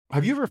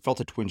Have you ever felt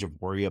a twinge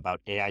of worry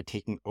about AI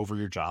taking over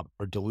your job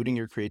or diluting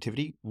your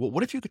creativity? Well,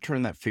 what if you could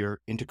turn that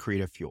fear into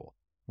creative fuel?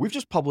 We've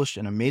just published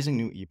an amazing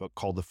new ebook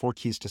called The 4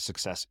 Keys to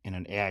Success in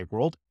an AI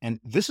World,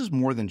 and this is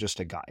more than just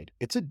a guide.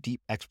 It's a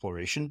deep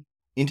exploration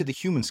into the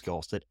human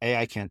skills that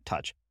AI can't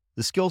touch,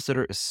 the skills that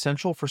are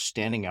essential for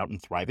standing out and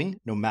thriving,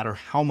 no matter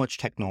how much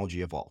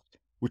technology evolves.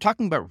 We're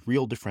talking about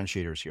real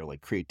differentiators here,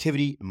 like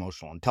creativity,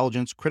 emotional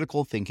intelligence,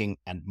 critical thinking,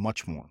 and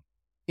much more.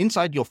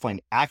 Inside, you'll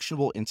find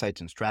actionable insights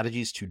and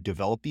strategies to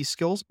develop these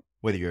skills,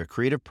 whether you're a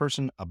creative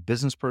person, a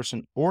business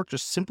person, or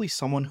just simply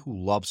someone who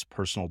loves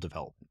personal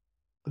development.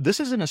 This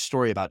isn't a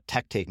story about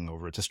tech taking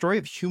over. It's a story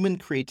of human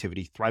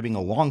creativity thriving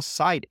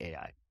alongside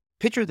AI.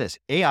 Picture this,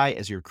 AI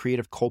as your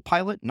creative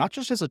co-pilot, not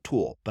just as a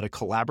tool, but a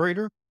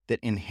collaborator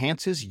that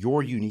enhances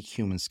your unique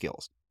human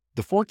skills.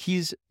 The 4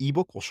 Keys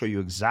ebook will show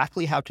you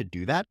exactly how to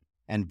do that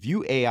and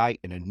view AI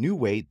in a new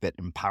way that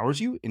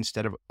empowers you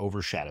instead of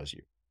overshadows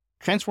you.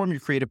 Transform your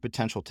creative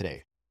potential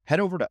today. Head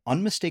over to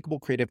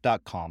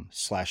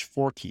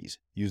unmistakablecreative.com/4keys.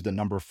 Use the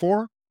number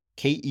 4,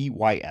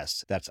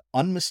 KEYS. That's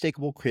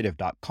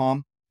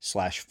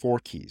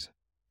unmistakablecreative.com/4keys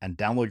and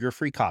download your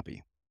free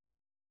copy.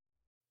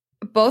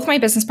 Both my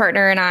business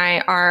partner and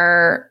I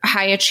are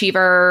high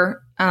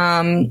achiever,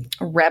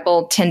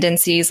 rebel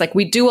tendencies. Like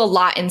we do a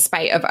lot in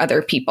spite of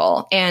other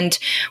people, and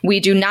we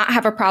do not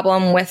have a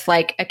problem with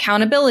like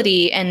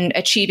accountability and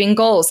achieving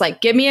goals.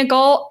 Like give me a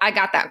goal, I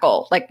got that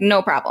goal, like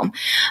no problem.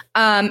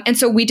 And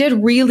so we did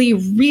really,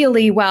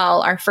 really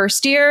well our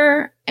first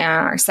year,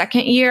 our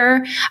second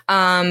year,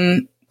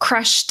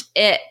 crushed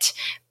it.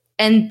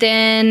 And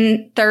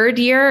then third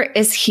year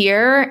is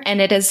here, and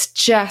it has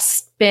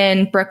just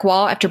been brick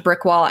wall after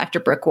brick wall after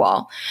brick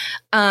wall.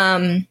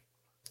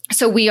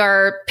 So we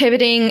are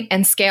pivoting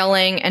and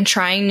scaling and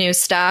trying new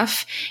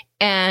stuff.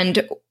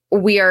 And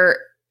we are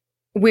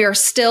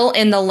still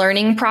in the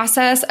learning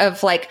process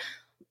of like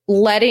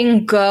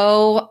letting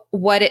go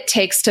what it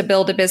takes to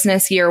build a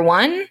business year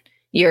 1,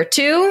 year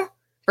 2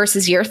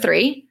 versus year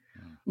 3,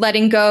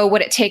 letting go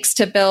what it takes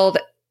to build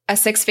a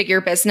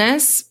 6-figure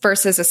business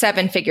versus a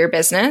 7-figure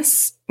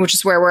business, which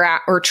is where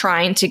we're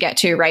trying to get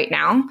to right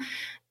now.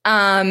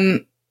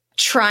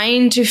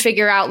 Trying to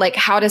figure out like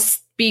how to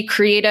be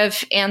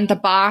creative and the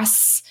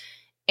boss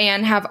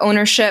and have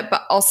ownership,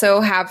 but also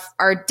have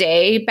our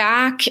day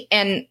back,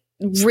 and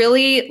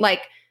really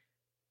like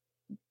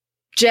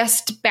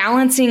just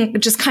balancing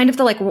just kind of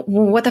the like,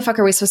 what the fuck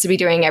are we supposed to be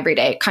doing every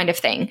day kind of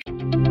thing.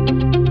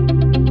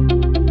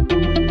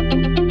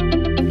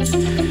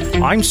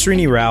 I'm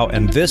Srini Rao,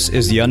 and this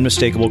is the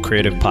Unmistakable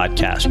Creative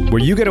Podcast,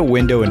 where you get a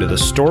window into the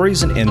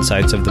stories and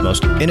insights of the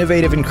most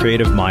innovative and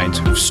creative minds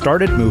who've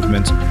started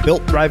movements,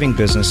 built thriving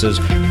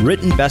businesses,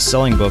 written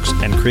best-selling books,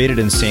 and created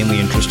insanely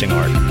interesting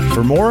art.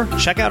 For more,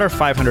 check out our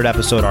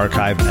 500-episode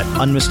archive at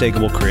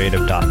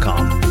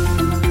unmistakablecreative.com.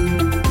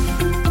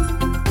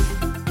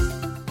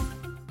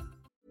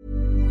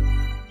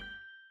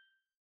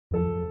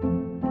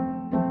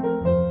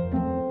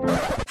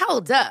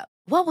 Hold up.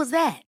 What was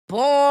that?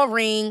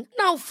 Boring.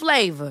 No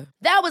flavor.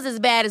 That was as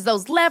bad as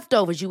those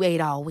leftovers you ate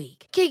all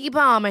week. Keke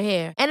Palmer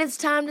here. And it's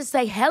time to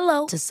say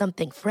hello to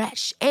something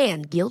fresh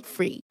and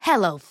guilt-free.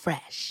 Hello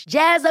Fresh.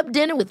 Jazz up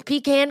dinner with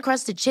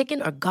pecan-crusted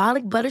chicken or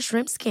garlic butter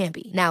shrimp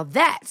scampi. Now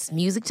that's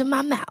music to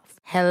my mouth.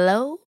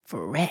 Hello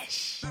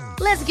Fresh.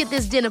 Let's get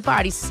this dinner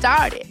party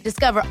started.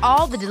 Discover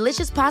all the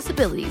delicious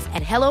possibilities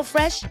at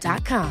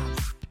hellofresh.com.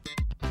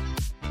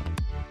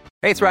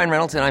 Hey, it's Ryan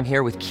Reynolds, and I'm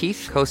here with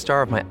Keith,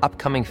 co-star of my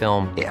upcoming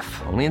film, If,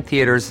 only in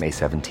theaters May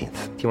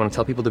 17th. Do you want to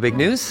tell people the big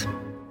news?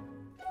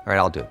 All right,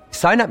 I'll do it.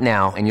 Sign up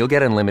now and you'll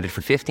get unlimited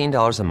for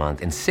 $15 a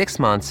month and 6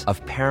 months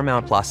of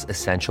Paramount Plus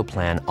Essential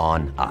Plan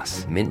on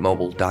us.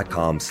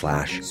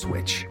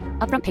 MintMobile.com/switch.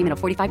 Upfront payment of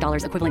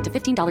 $45 equivalent to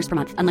 $15 per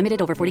month.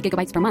 Unlimited over 40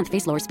 gigabytes per month.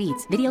 Face lower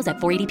speeds. Videos at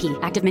 480p.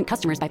 Active Mint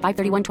customers by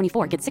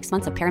 531.24 get 6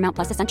 months of Paramount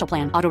Plus Essential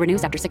Plan. Auto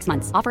renews after 6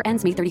 months. Offer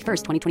ends May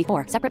 31st,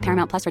 2024. Separate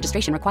Paramount Plus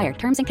registration required.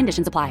 Terms and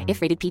conditions apply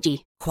if rated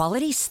PG.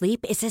 Quality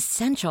sleep is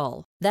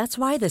essential. That's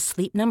why the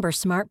Sleep Number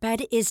Smart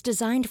Bed is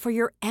designed for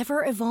your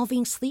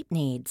ever-evolving sleep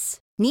needs.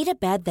 Need a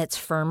bed that's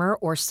firmer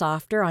or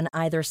softer on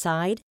either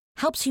side?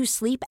 Helps you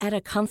sleep at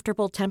a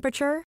comfortable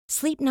temperature?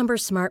 Sleep Number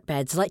Smart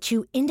Beds let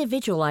you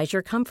individualize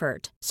your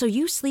comfort, so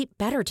you sleep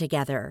better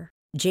together.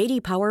 J.D.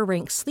 Power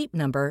ranks Sleep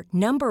Number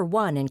number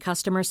 1 in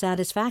customer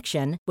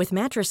satisfaction with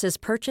mattresses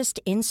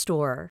purchased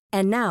in-store.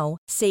 And now,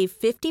 save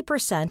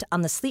 50%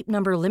 on the Sleep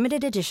Number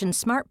Limited Edition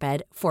Smart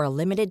Bed for a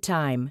limited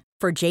time.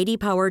 For J.D.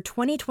 Power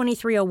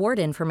 2023 award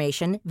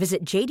information,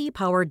 visit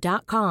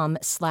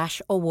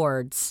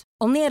jdpower.com/awards.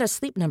 Only at a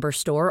Sleep Number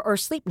store or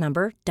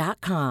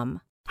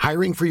sleepnumber.com.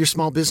 Hiring for your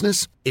small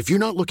business? If you're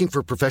not looking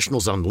for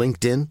professionals on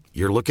LinkedIn,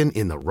 you're looking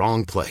in the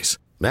wrong place.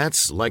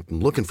 That's like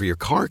looking for your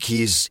car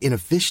keys in a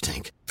fish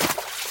tank.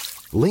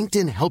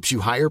 LinkedIn helps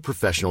you hire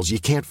professionals you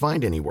can't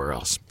find anywhere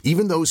else,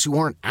 even those who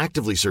aren't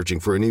actively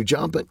searching for a new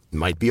job but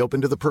might be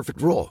open to the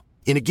perfect role.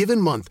 In a given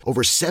month,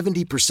 over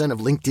 70% of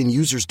LinkedIn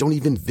users don't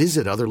even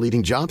visit other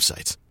leading job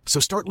sites. So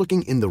start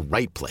looking in the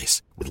right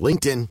place. With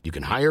LinkedIn, you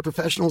can hire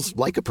professionals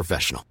like a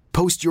professional.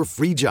 Post your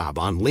free job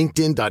on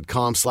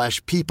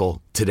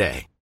linkedin.com/people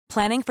today.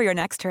 Planning for your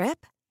next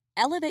trip?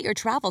 Elevate your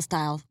travel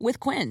style with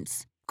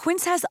Quince.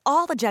 Quince has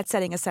all the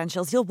jet-setting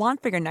essentials you'll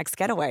want for your next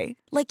getaway,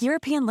 like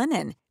European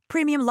linen,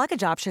 premium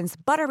luggage options,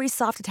 buttery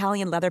soft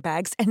Italian leather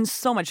bags, and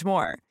so much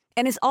more.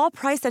 And is all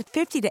priced at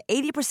 50 to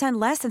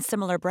 80% less than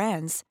similar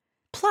brands.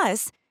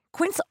 Plus,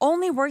 Quince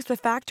only works with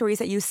factories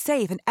that use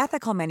safe and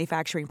ethical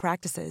manufacturing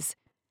practices.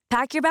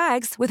 Pack your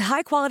bags with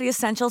high-quality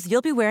essentials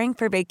you'll be wearing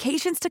for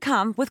vacations to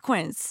come with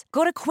Quince.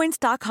 Go to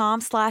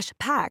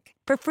quince.com/pack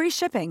for free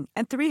shipping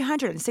and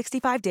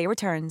 365-day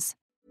returns.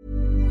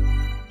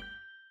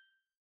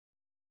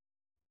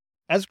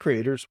 As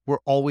creators, we're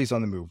always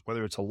on the move.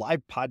 Whether it's a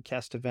live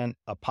podcast event,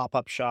 a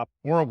pop-up shop,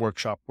 or a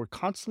workshop, we're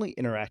constantly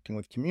interacting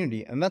with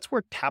community, and that's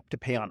where Tap to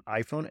Pay on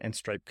iPhone and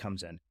Stripe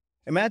comes in.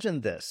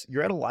 Imagine this.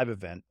 You're at a live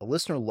event, a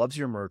listener loves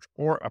your merch,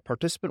 or a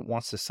participant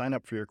wants to sign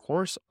up for your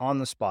course on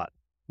the spot.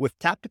 With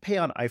Tap to Pay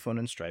on iPhone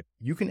and Stripe,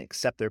 you can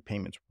accept their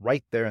payments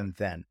right there and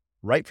then,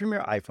 right from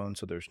your iPhone,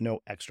 so there's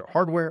no extra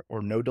hardware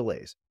or no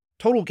delays.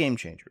 Total game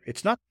changer.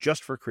 It's not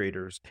just for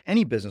creators.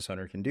 Any business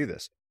owner can do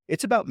this.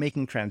 It's about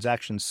making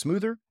transactions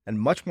smoother and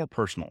much more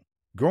personal,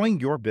 growing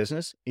your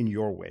business in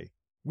your way.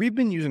 We've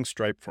been using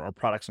Stripe for our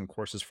products and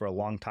courses for a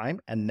long time,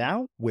 and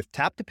now with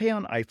Tap to Pay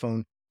on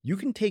iPhone, you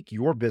can take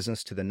your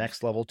business to the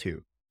next level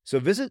too. So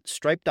visit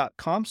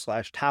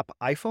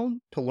stripe.com/tapiphone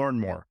to learn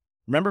more.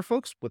 Remember,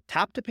 folks, with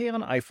Tap to Pay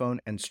on iPhone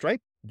and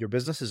Stripe, your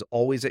business is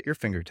always at your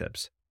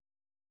fingertips.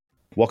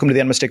 Welcome to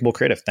the Unmistakable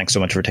Creative. Thanks so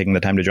much for taking the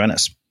time to join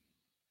us.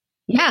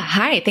 Yeah.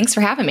 Hi. Thanks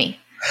for having me.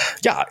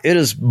 Yeah, it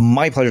is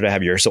my pleasure to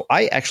have you here. So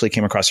I actually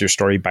came across your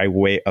story by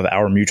way of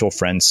our mutual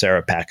friend,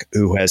 Sarah Peck,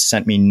 who has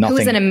sent me nothing.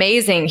 Who's an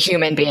amazing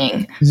human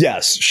being.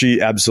 Yes, she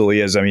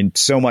absolutely is. I mean,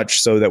 so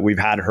much so that we've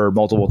had her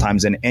multiple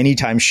times. And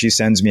anytime she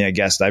sends me a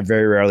guest, I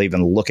very rarely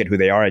even look at who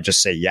they are. I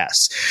just say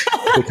yes,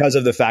 because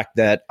of the fact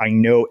that I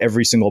know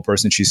every single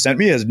person she sent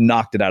me has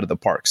knocked it out of the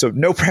park. So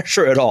no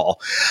pressure at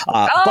all.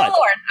 Lord.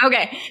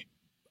 Okay.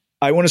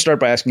 I want to start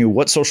by asking you,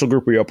 what social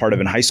group were you a part of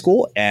in high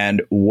school,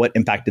 and what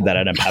impact did that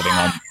end up having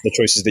on the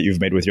choices that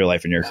you've made with your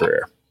life and your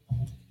career?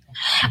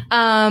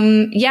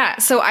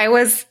 So I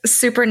was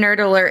super nerd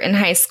alert in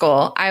high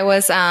school. I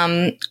was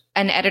an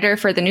editor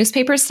for the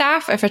newspaper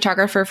staff, a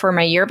photographer for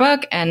my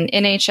yearbook, and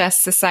NHS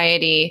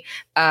Society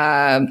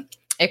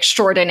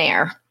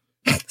extraordinaire.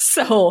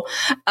 So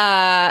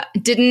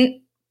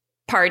didn't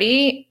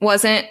party,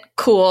 wasn't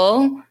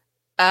cool,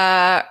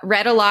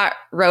 read a lot,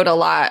 wrote a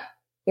lot,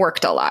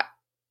 worked a lot.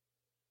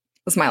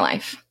 Was my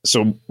life.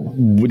 So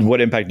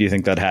what impact do you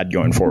think that had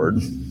going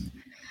forward?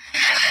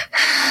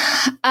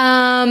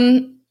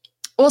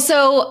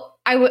 So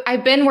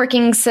I've been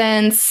working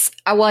since,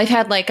 I've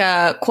had like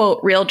a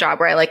quote real job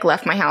where I like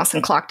left my house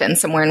and clocked in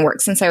somewhere and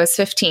worked since I was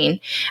 15.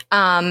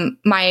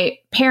 My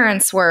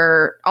parents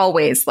were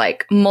always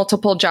like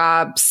multiple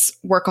jobs,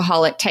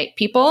 workaholic type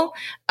people.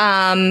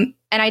 And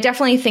I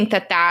definitely think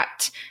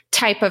that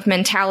type of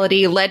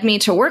mentality led me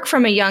to work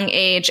from a young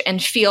age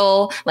and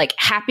feel like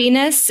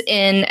happiness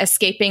in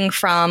escaping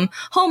from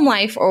home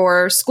life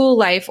or school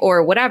life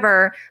or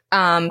whatever.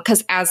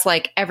 Because as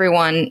like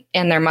everyone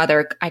and their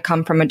mother, I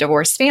come from a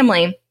divorced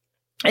family.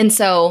 And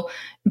so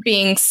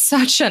being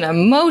such an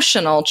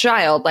emotional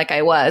child like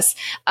I was,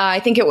 I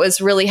think it was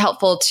really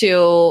helpful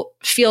to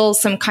feel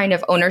some kind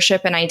of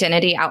ownership and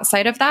identity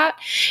outside of that.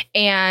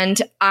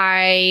 And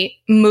I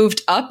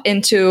moved up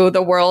into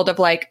the world of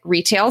like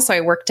retail. So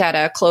I worked at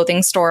a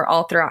clothing store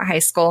all throughout high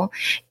school,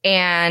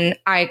 and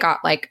I got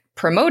like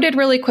promoted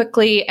really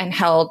quickly and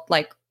held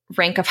like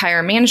rank of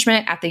higher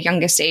management at the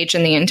youngest age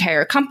in the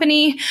entire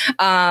company.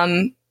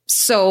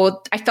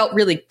 So I felt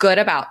really good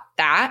about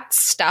that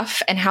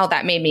stuff and how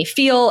that made me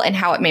feel and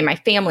how it made my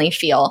family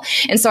feel.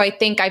 And so I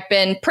think I've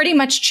been pretty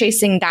much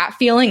chasing that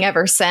feeling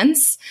ever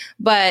since,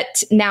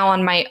 but now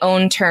on my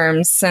own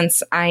terms,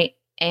 since I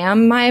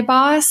am my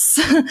boss,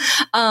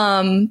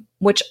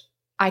 which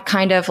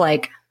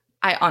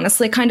I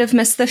honestly kind of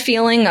miss the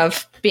feeling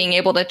of being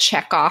able to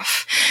check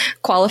off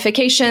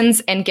qualifications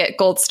and get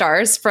gold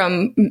stars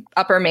from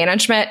upper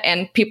management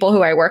and people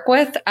who I work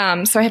with.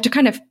 So I have to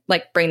kind of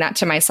like bring that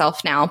to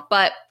myself now.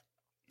 But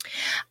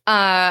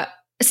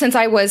since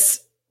I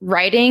was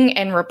writing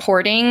and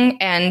reporting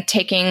and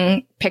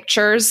taking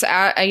pictures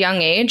at a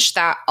young age,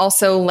 that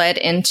also led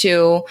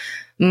into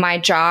my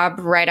job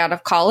right out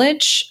of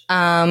college,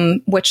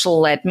 which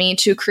led me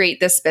to create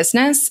this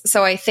business.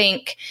 So I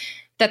think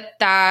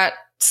that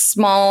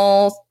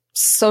small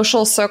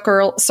social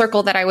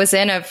circle that I was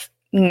in of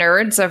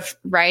nerds of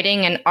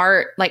writing and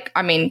art,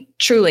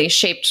 truly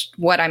shaped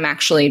what I'm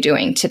actually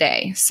doing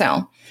today.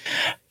 So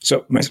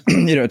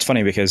it's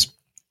funny because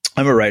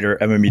I'm a writer,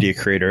 I'm a media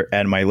creator,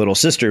 and my little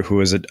sister, who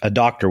was a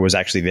doctor, was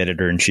actually the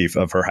editor-in-chief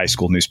of her high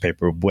school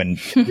newspaper, when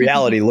in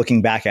reality,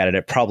 looking back at it,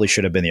 it probably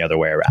should have been the other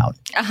way around.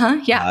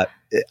 Yeah.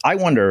 I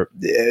wonder,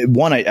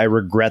 one, I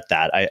regret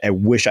that. I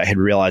wish I had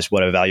realized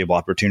what a valuable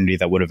opportunity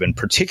that would have been,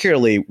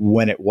 particularly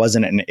when it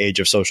wasn't an age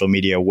of social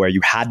media where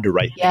you had to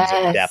write things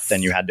in depth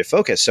and you had to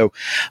focus. So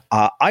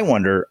I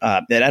wonder,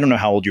 and I don't know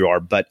how old you are,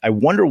 but I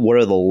wonder what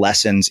are the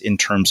lessons in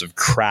terms of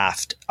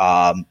craft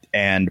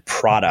and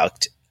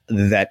product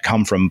that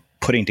come from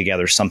putting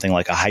together something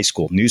like a high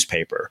school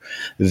newspaper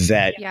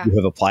that you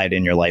have applied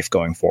in your life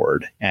going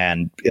forward?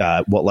 And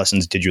what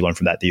lessons did you learn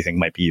from that you think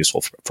might be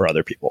useful for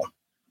other people?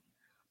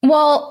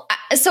 Well,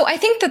 so I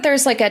think that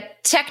there's like a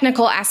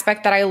technical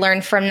aspect that I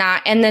learned from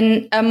that. And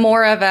then a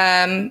more of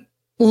a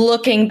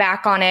looking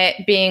back on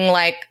it being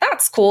like,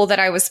 that's cool that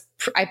I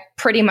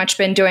pretty much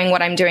been doing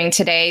what I'm doing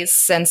today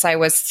since I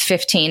was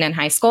 15 in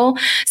high school.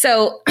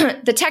 So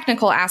the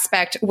technical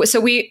aspect,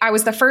 I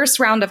was the first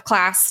round of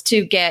class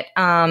to get,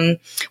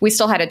 we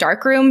still had a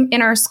dark room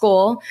in our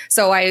school.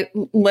 So I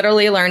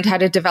literally learned how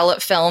to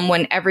develop film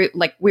when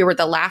we were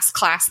the last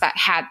class that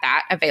had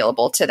that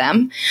available to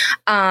them.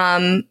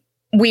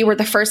 We were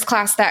the first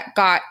class that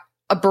got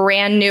a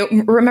brand new,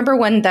 remember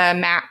when the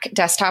Mac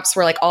desktops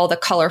were like all the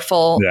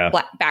colorful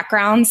black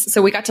backgrounds?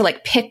 So we got to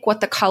like pick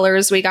what the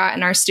colors we got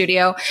in our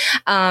studio.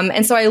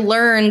 And so I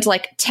learned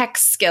like tech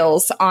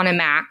skills on a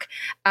Mac,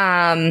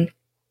 InDesign,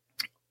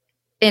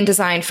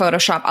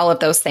 Photoshop, all of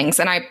those things.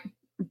 And I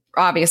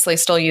obviously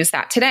still use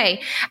that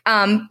today.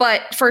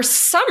 But for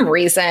some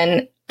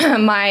reason,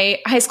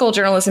 my high school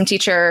journalism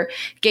teacher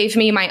gave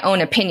me my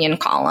own opinion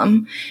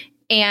column.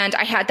 And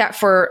I had that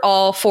for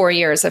all 4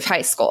 years of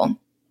high school.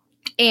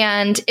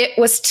 And it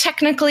was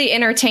technically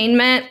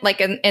entertainment,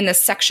 like in the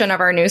section of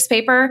our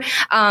newspaper.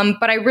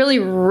 But I really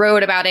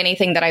wrote about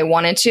anything that I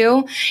wanted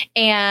to.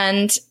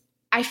 And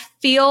I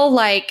feel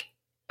like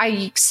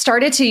I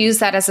started to use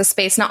that as a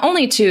space, not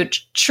only to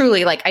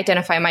truly like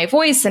identify my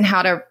voice and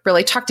how to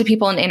really talk to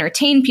people and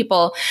entertain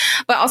people,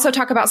 but also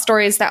talk about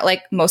stories that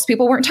like most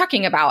people weren't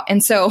talking about.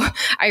 And so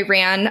we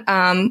ran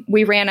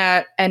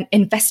an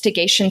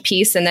investigation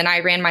piece, and then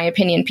I ran my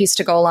opinion piece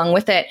to go along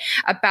with it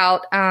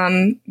about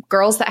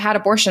girls that had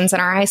abortions in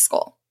our high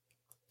school.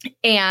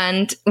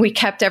 And we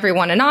kept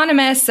everyone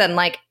anonymous, and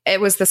like it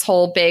was this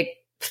whole big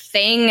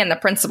thing, and the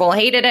principal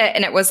hated it.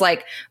 And it was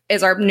like,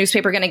 is our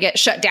newspaper going to get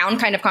shut down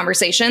kind of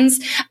conversations?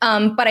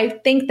 But I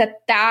think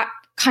that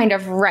kind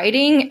of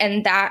writing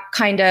and that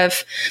kind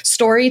of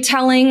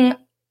storytelling,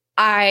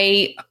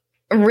 I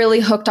really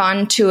hooked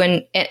on to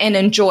and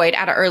enjoyed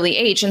at an early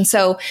age. And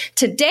so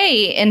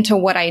today into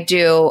what I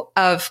do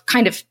of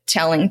kind of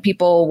telling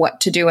people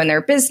what to do in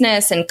their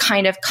business and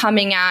kind of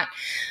coming at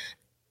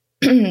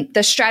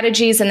the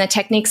strategies and the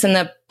techniques and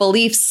the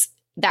beliefs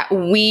that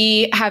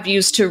we have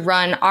used to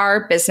run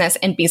our business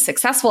and be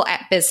successful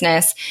at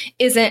business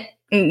isn't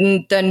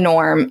the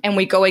norm. And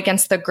we go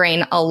against the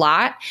grain a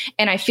lot.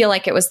 And I feel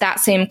like it was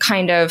that same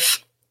kind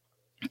of,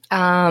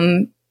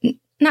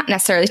 not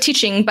necessarily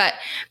teaching, but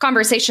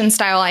conversation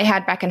style I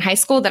had back in high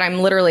school that I'm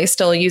literally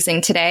still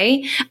using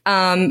today.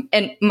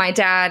 And my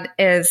dad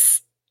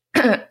is,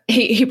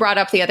 he brought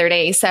up the other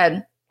day, he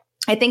said,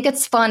 I think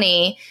it's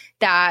funny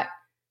that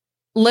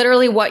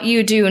literally what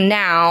you do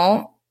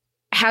now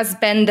has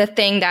been the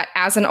thing that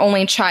as an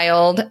only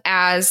child,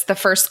 as the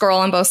first girl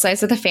on both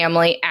sides of the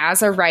family,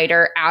 as a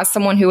writer, as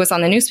someone who was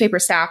on the newspaper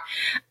staff,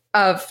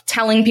 of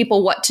telling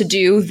people what to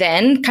do,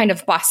 then kind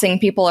of bossing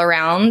people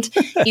around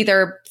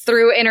either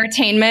through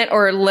entertainment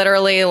or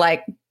literally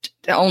like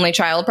only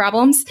child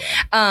problems,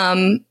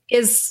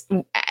 is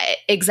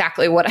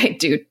exactly what I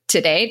do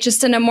today,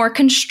 just in a more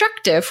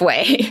constructive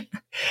way.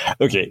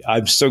 Okay,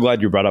 I'm so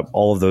glad you brought up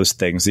all of those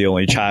things, the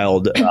only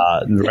child,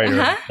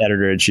 writer,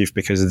 editor-in-chief,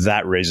 because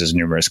that raises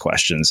numerous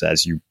questions,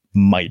 as you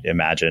might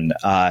imagine.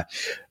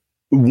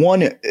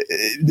 One,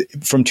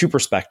 from two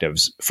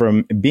perspectives,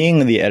 from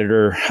being the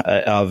editor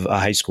of a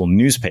high school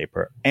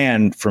newspaper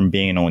and from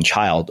being an only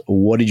child,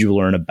 what did you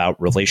learn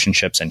about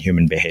relationships and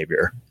human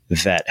behavior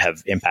that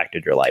have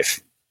impacted your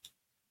life?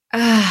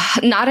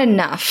 Not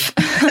enough.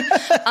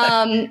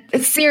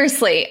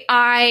 Seriously,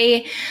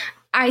 I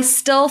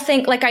still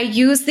think like I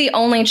use the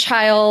only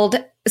child.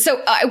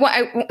 So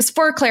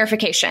for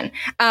clarification,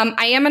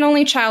 I am an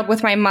only child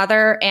with my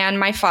mother and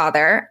my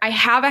father. I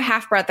have a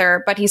half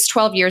brother, but he's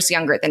 12 years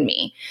younger than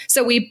me.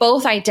 So we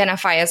both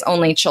identify as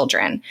only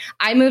children.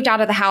 I moved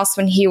out of the house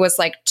when he was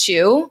like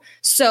 2.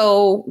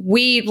 So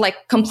we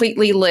like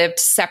completely lived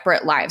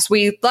separate lives.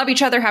 We love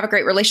each other, have a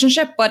great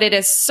relationship, but it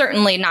is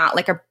certainly not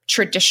like a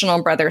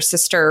traditional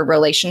brother-sister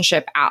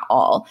relationship at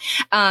all.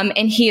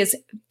 And he is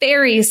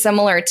very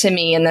similar to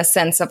me in the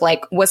sense of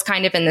like was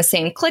kind of in the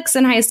same cliques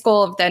in high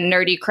school of the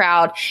nerdy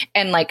crowd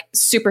and like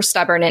super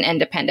stubborn and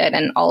independent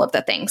and all of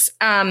the things.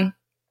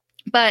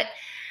 But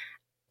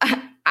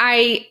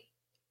I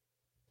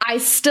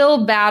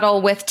still battle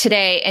with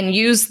today and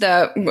use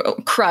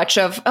the crutch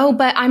of, oh,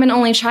 but I'm an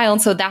only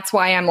child, so that's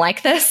why I'm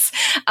like this,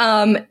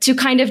 to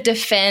kind of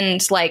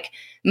defend like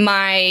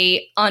my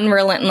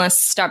unrelentless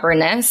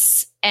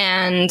stubbornness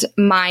and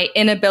my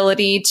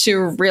inability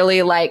to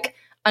really like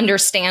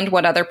understand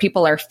what other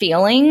people are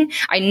feeling.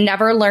 I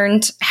never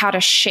learned how to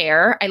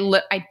share.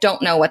 I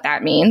don't know what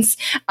that means.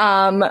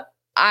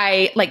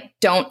 I like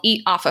don't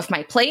eat off of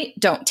my plate,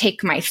 don't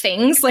take my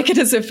things. Like it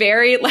is a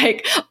very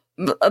like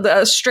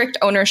the strict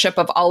ownership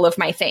of all of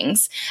my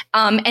things.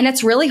 And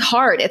it's really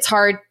hard. It's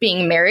hard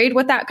being married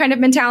with that kind of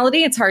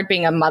mentality. It's hard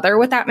being a mother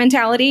with that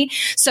mentality.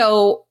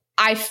 So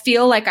I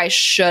feel like I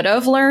should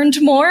have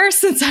learned more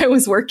since I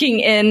was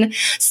working in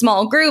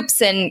small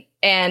groups and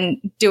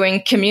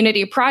doing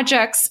community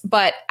projects,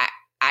 but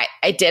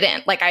I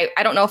didn't. Like, I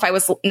don't know if I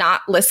was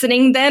not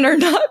listening then or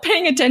not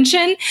paying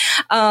attention.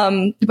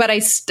 But I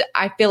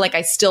feel like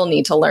I still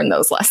need to learn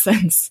those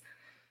lessons.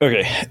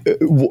 Okay.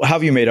 How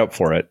have you made up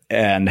for it?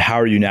 And how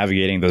are you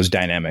navigating those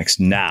dynamics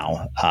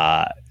now?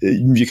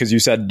 Because you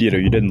said, you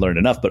didn't learn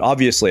enough, but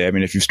obviously, I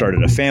mean, if you've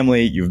started a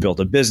family, you've built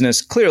a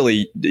business,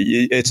 clearly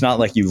it's not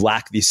like you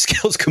lack these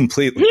skills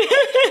completely.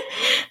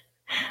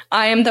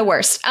 I am the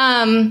worst.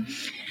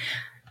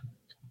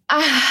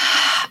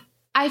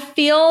 I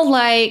feel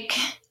like,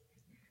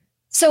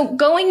 so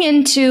going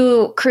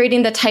into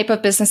creating the type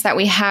of business that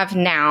we have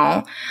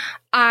now,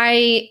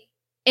 I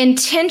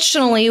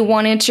intentionally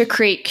wanted to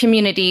create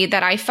community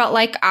that I felt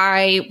like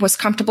I was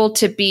comfortable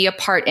to be a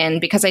part in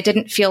because I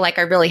didn't feel like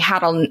I really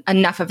had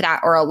enough of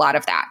that or a lot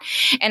of that.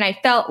 And I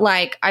felt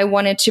like I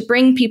wanted to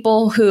bring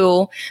people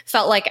who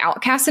felt like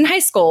outcasts in high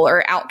school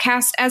or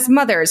outcasts as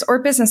mothers or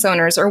business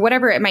owners or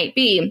whatever it might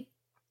be,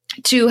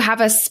 to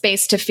have a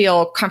space to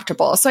feel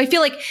comfortable. So I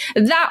feel like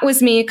that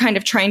was me kind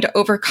of trying to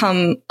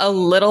overcome a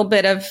little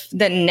bit of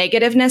the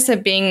negativeness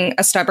of being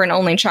a stubborn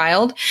only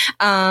child,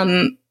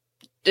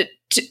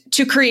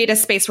 to create a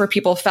space where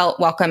people felt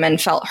welcome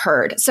and felt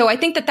heard. So I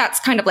think that that's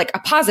kind of like a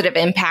positive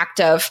impact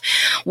of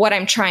what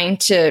I'm trying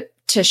to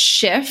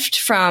shift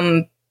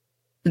from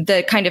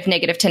the kind of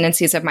negative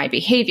tendencies of my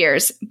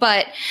behaviors.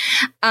 But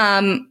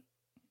I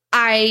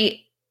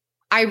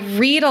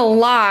read a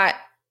lot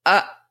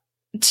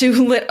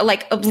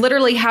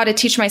literally how to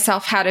teach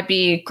myself how to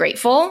be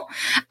grateful,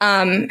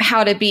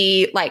 how to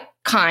be like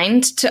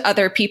kind to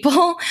other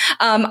people.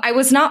 I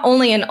was not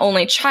only an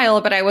only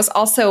child, but I was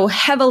also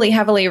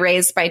heavily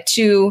raised by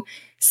two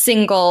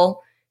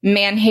single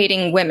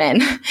man-hating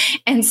women.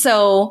 And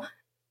so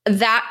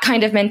that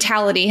kind of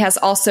mentality has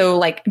also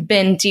like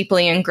been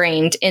deeply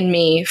ingrained in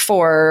me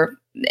for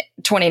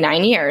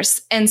 29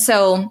 years. And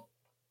so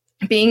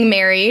being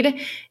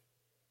married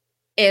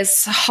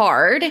is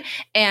hard,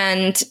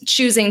 and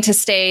choosing to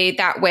stay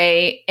that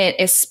way,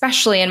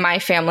 especially in my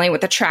family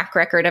with a track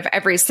record of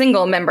every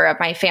single member of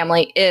my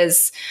family,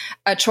 is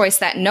a choice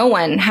that no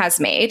one has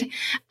made.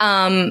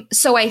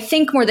 So I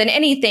think more than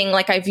anything,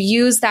 like I've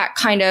used that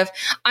kind of,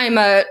 I'm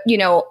a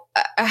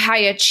high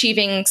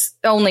achieving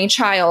only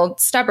child,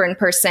 stubborn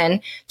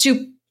person,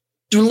 to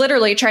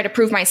literally try to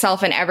prove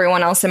myself and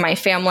everyone else in my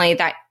family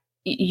that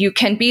you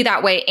can be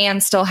that way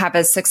and still have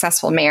a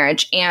successful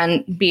marriage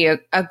and be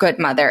a good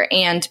mother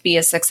and be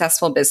a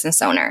successful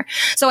business owner.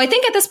 So I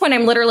think at this point,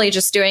 I'm literally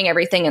just doing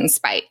everything in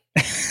spite.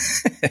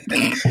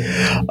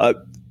 I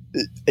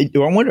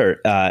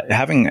wonder,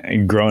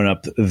 having grown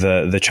up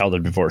the child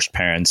of divorced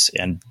parents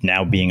and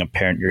now being a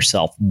parent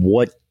yourself,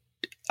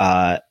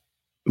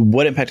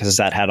 what impact has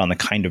that had on the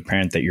kind of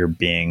parent that you're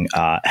being?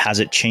 Has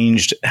it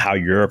changed how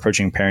you're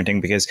approaching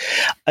parenting? Because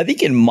I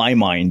think in my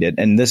mind,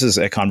 and this is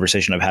a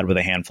conversation I've had with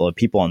a handful of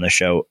people on the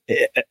show,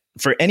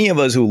 for any of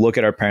us who look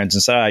at our parents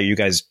and say, oh, you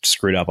guys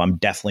screwed up, I'm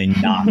definitely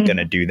not going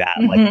to do that.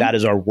 Like that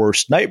is our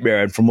worst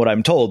nightmare. And from what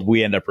I'm told,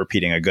 we end up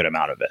repeating a good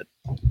amount of it.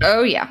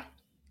 Oh, yeah.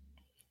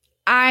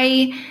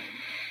 I've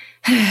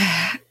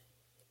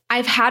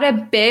had a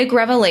big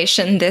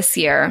revelation this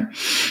year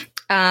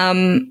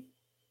that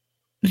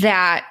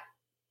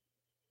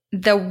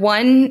the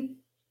one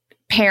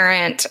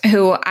parent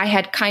who I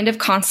had kind of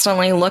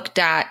constantly looked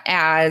at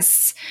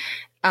as,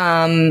 so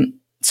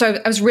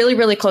I was really,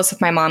 really close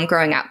with my mom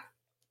growing up.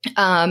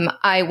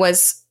 I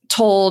was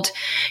told,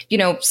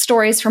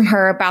 stories from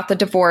her about the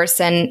divorce,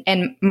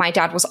 and my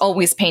dad was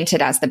always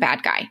painted as the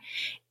bad guy.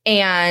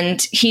 And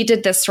he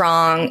did this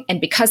wrong. And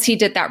because he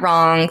did that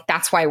wrong,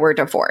 that's why we're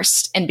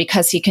divorced. And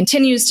because he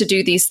continues to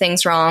do these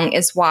things wrong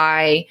is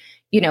why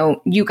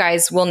you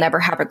guys will never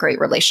have a great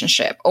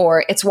relationship,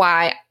 or it's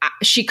why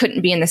she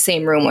couldn't be in the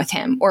same room with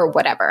him or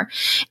whatever.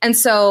 And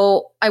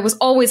so I was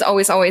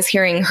always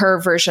hearing her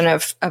version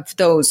of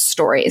those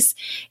stories.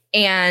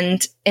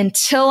 And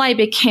until I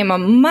became a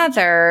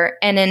mother,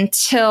 and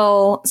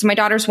so my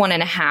daughter's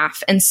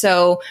 1.5. And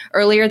so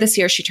earlier this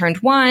year, she turned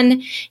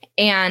 1,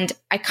 and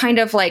I kind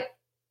of like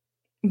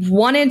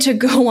wanted to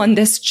go on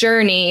this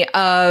journey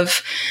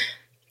of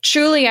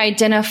truly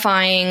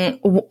identifying,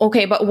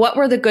 okay, but what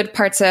were the good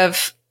parts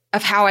of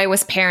how I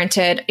was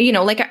parented?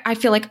 I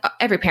feel like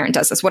every parent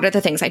does this. What are the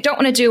things I don't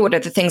want to do? What are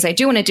the things I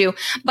do want to do?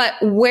 But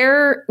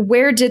where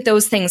did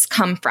those things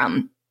come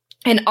from?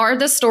 And are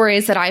the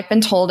stories that I've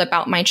been told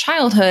about my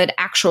childhood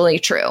actually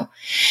true?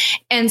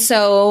 And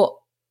so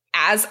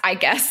as I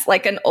guess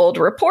like an old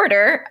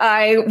reporter,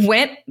 I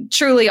went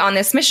truly on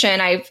this mission.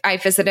 I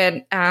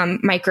visited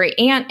my great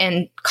aunt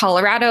in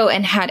Colorado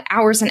and had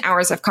hours and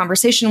hours of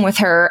conversation with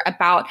her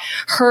about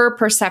her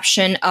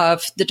perception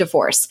of the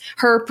divorce,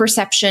 her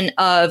perception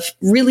of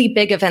really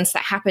big events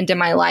that happened in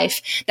my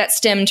life that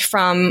stemmed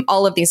from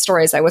all of these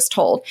stories I was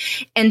told.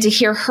 And to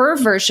hear her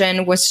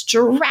version was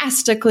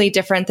drastically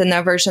different than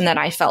the version that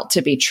I felt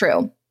to be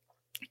true.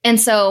 And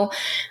so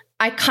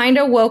I kind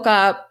of woke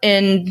up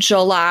in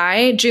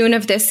June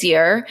of this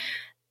year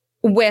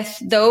with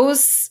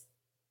those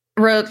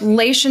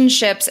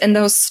relationships and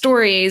those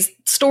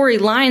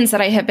storylines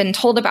that I had been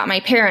told about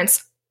my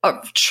parents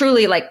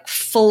truly like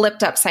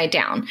flipped upside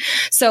down.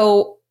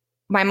 So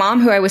my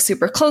mom, who I was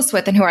super close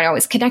with and who I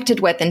always connected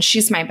with, and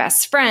she's my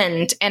best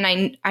friend. And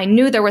I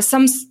knew there was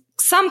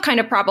some kind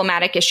of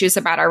problematic issues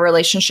about our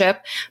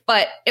relationship,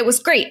 but it was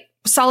great.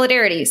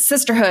 Solidarity,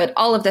 sisterhood,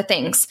 all of the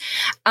things.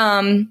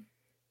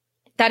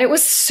 That it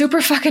was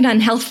super fucking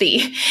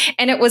unhealthy,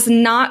 and it was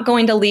not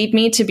going to lead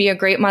me to be a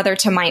great mother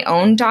to my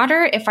own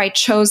daughter if I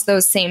chose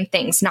those same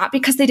things, not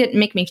because they didn't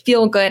make me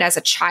feel good as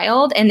a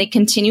child and they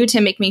continue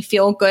to make me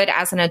feel good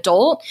as an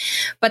adult,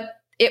 but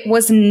it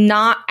was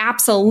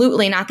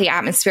absolutely not the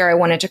atmosphere I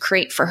wanted to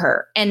create for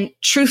her. And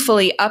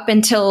truthfully, up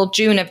until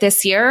June of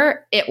this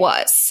year, it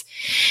was.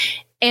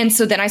 And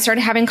so then I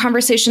started having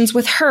conversations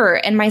with her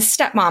and my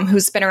stepmom,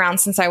 who's been around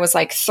since I was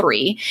like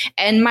 3,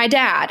 and my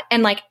dad,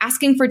 and like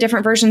asking for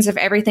different versions of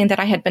everything that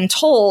I had been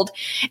told,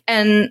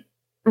 and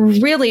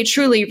really,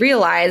 truly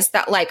realized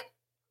that like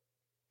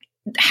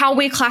how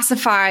we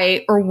classify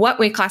or what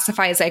we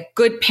classify as a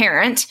good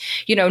parent,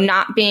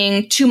 not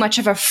being too much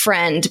of a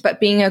friend, but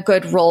being a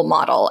good role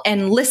model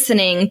and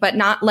listening, but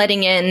not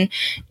letting in,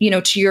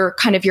 to your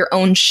kind of your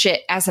own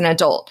shit as an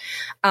adult.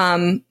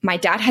 My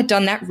dad had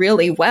done that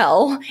really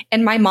well,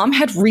 and my mom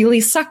had really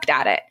sucked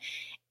at it.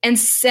 And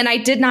I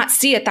did not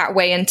see it that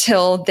way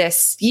until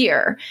this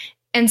year.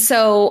 And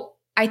so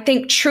I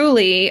think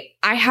truly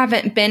I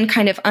haven't been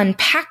kind of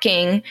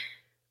unpacking,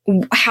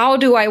 how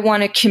do I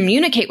want to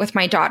communicate with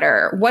my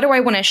daughter? What do I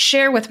want to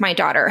share with my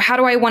daughter? How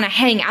do I want to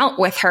hang out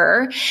with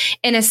her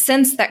in a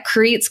sense that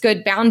creates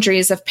good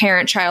boundaries of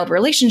parent-child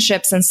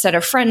relationships instead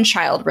of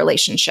friend-child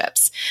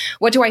relationships?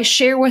 What do I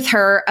share with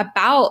her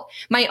about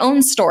my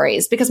own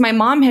stories? Because my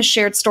mom has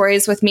shared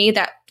stories with me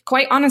that,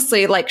 quite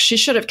honestly, like she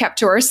should have kept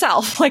to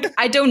herself. Like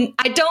I don't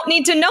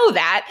need to know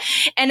that.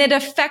 And it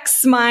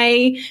affects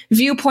my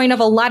viewpoint of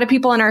a lot of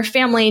people in our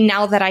family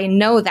now that I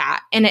know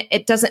that. And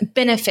it doesn't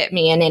benefit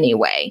me in any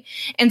way.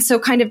 And so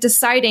kind of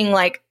deciding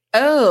like,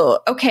 oh,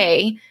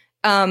 okay,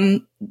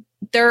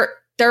 there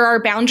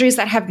are boundaries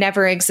that have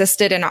never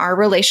existed in our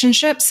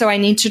relationship. So I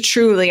need to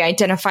truly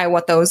identify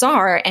what those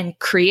are and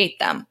create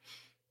them.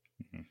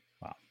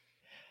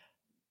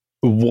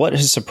 What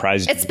has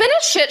surprised you? It's been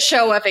a shit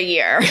show of a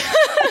year.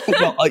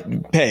 Well, I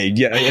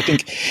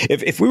think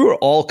if we were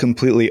all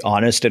completely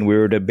honest and we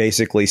were to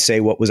basically say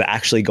what was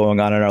actually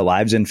going on in our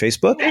lives in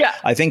Facebook,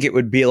 I think it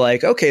would be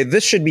like, okay,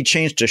 this should be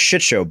changed to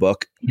shit show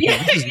book.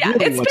 This is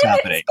really what's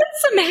happening.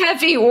 It's been some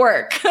heavy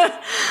work.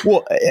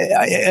 Well,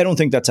 I don't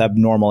think that's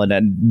abnormal.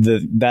 And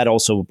that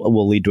also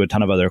will lead to a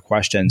ton of other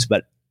questions.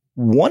 But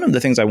one of the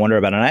things I wonder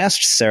about, and I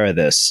asked Sarah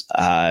this,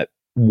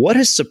 what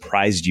has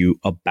surprised you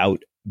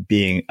about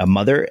being a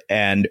mother,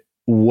 and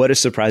what has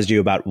surprised you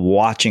about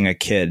watching a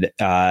kid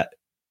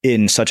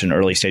in such an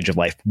early stage of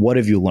life? What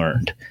have you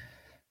learned?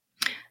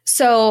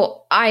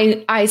 So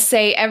I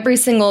say every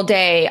single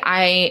day,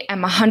 I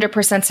am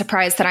 100%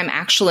 surprised that I'm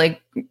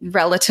actually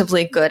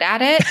relatively good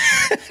at it.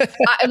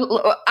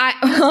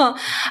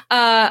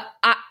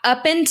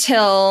 Up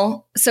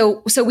until,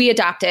 so we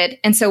adopted.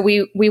 And so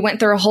we went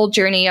through a whole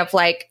journey of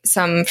like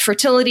some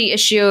fertility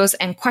issues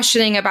and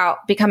questioning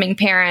about becoming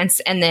parents,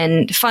 and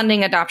then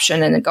funding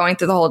adoption, and then going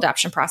through the whole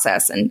adoption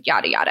process and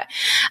yada, yada.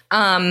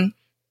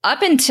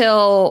 Up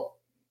until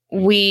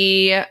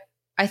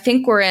I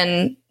think we're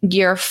in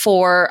year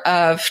 4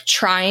 of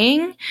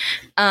trying,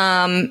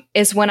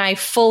 is when I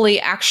fully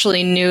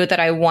actually knew that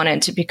I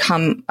wanted to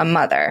become a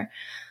mother.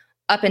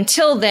 Up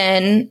until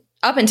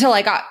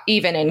I got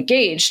even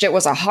engaged, it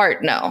was a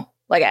hard no.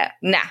 Like,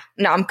 no,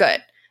 I'm good.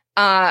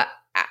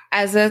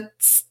 As a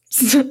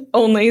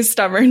only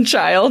stubborn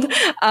child,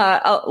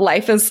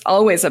 life is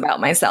always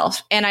about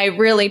myself. And I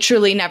really,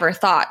 truly never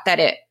thought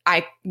that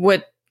I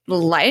would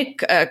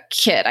like a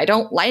kid. I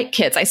don't like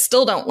kids. I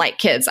still don't like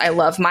kids. I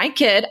love my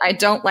kid. I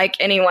don't like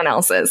anyone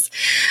else's.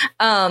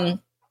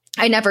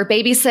 I never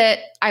babysit.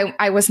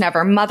 I was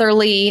never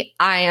motherly.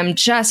 I am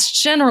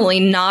just generally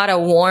not a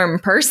warm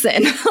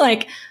person.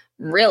 Like,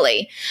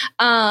 really.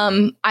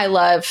 I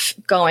love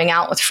going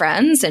out with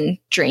friends and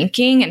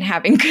drinking and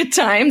having good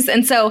times.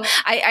 And so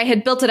I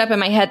had built it up in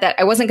my head that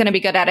I wasn't going to be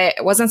good at it.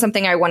 It wasn't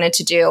something I wanted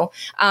to do.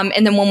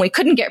 And then when we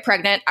couldn't get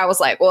pregnant, I was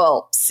like,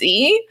 well,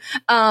 see?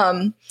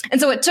 And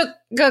so it took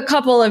a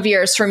couple of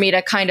years for me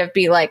to kind of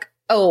be like,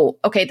 oh,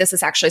 okay, this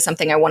is actually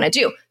something I want to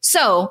do.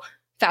 So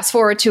fast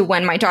forward to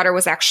when my daughter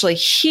was actually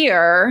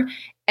here,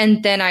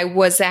 and then I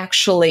was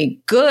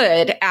actually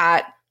good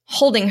at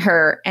holding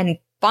her and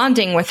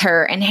bonding with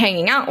her and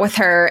hanging out with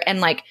her,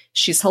 and like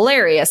she's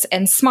hilarious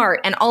and smart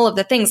and all of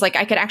the things, like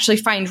I could actually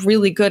find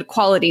really good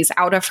qualities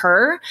out of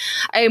her.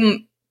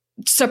 I'm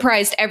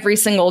surprised every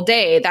single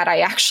day that I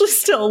actually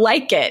still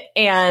like it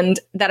and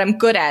that I'm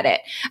good at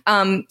it.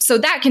 So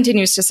that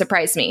continues to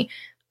surprise me.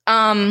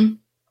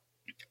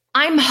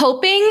 I'm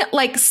hoping,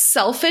 like,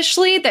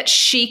 selfishly, that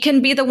she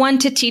can be the one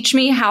to teach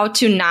me how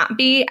to not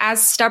be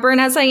as stubborn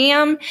as I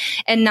am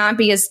and not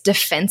be as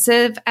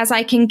defensive as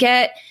I can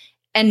get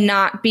and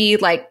not be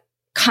like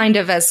kind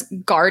of as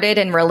guarded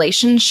in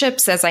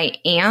relationships as I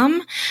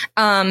am.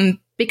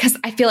 Because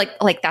I feel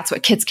like that's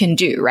what kids can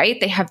do, right?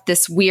 They have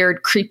this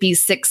weird, creepy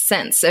sixth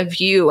sense of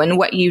you and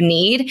what you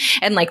need.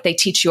 And like they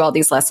teach you all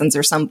these lessons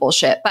or some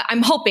bullshit. But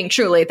I'm hoping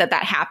truly that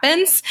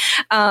happens.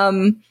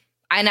 And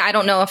I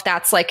don't know if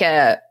that's like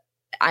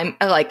I'm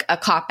like a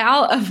cop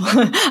out of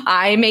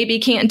I maybe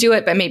can't do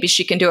it, but maybe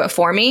she can do it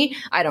for me.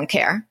 I don't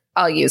care.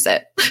 I'll use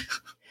it.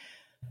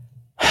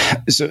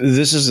 So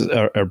this is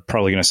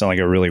probably going to sound like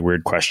a really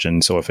weird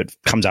question. So if it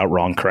comes out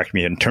wrong, correct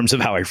me in terms of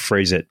how I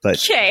phrase it.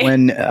 But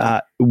when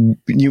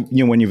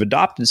when you've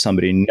adopted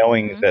somebody,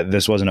 knowing that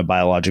this wasn't a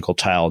biological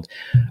child,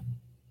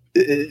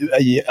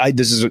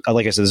 this is,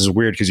 like I said, this is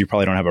weird because you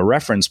probably don't have a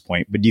reference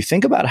point. But do you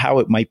think about how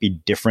it might be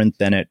different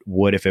than it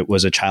would if it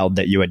was a child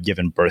that you had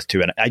given birth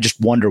to? And I just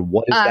wonder,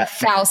 what is that?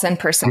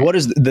 1,000%. What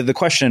is the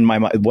question in my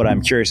mind? What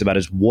I'm curious about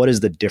is, what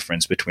is the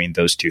difference between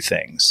those two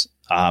things?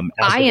 As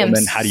a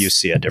woman, how do you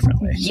see it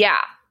differently? Yeah,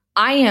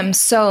 I am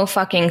so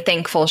fucking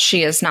thankful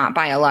she is not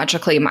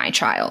biologically my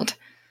child.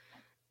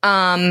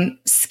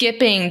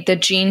 Skipping the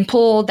gene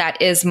pool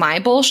that is my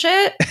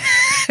bullshit.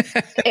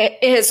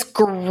 It is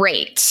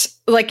great.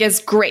 Like, it's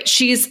great.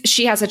 She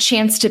has a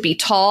chance to be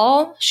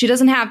tall. She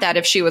doesn't have that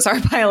if she was our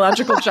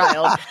biological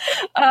child.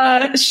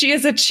 She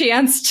has a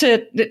chance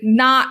to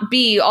not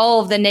be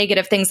all of the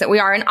negative things that we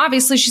are. And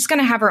obviously she's going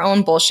to have her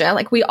own bullshit,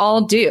 like we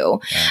all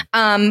do.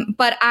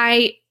 But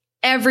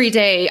every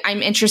day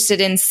I'm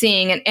interested in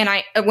seeing, and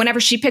I, whenever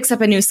she picks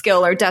up a new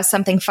skill or does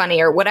something funny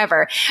or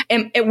whatever,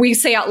 and we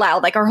say out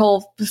loud, like our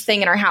whole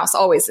thing in our house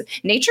always,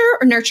 nature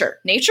or nurture,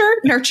 nature,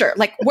 nurture.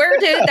 Like, where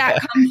did that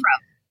come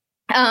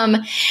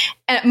from?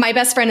 My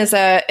best friend is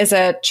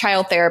a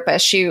child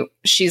therapist.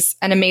 She's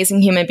an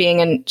amazing human being,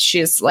 and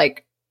she's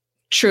like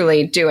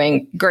truly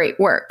doing great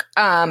work.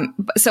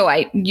 So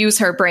I use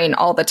her brain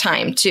all the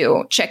time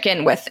to check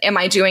in with, am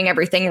I doing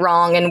everything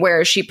wrong and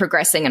where is she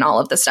progressing and all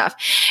of the stuff.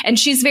 And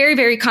she's very,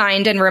 very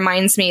kind and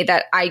reminds me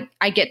that I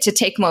get to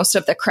take most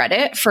of the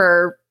credit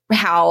for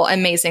how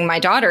amazing my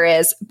daughter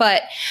is.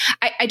 But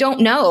I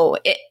don't know.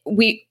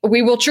 We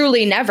will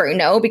truly never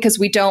know because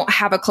we don't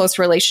have a close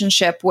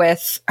relationship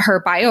with her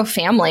bio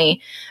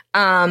family.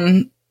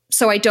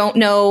 So I don't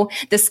know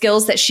the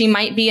skills that she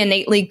might be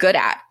innately good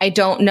at. I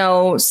don't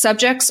know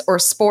subjects or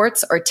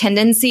sports or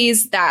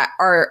tendencies that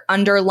are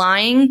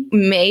underlying,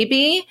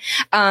 maybe,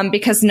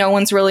 because no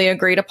one's really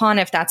agreed upon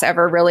if that's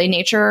ever really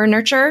nature or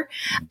nurture.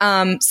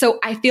 So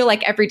I feel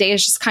like every day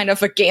is just kind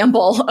of a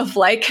gamble of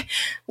like,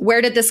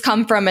 where did this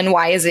come from and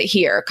why is it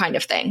here, kind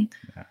of thing.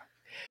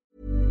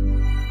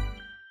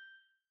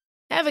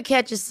 Ever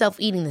catch yourself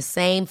eating the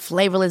same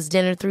flavorless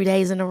dinner 3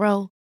 days in a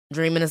row?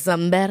 Dreaming of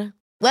something better?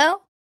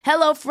 Well,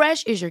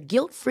 HelloFresh is your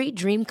guilt-free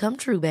dream come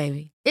true,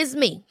 baby. It's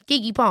me,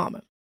 Keke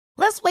Palmer.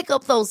 Let's wake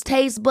up those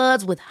taste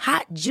buds with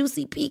hot,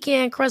 juicy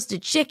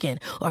pecan-crusted chicken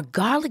or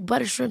garlic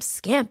butter shrimp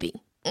scampi.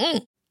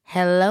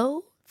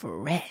 Hello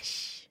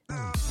Fresh.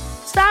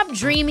 Stop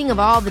dreaming of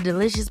all the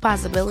delicious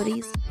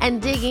possibilities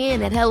and dig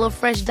in at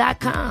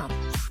HelloFresh.com.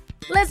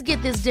 Let's get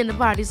this dinner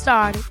party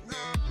started.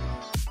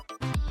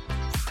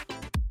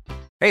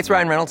 Hey, it's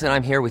Ryan Reynolds, and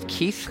I'm here with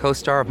Keith,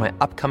 co-star of my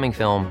upcoming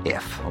film,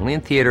 If, only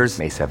in theaters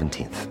May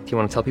 17th. Do you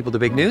want to tell people the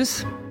big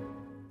news?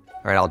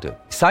 All right, I'll do it.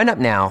 Sign up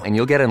now and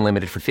you'll get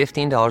unlimited for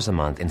 $15 a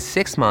month and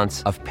 6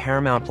 months of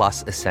Paramount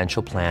Plus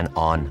Essential Plan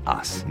on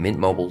us.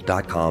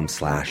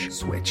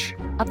 MintMobile.com/switch.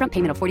 Upfront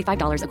payment of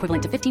 $45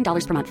 equivalent to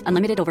 $15 per month.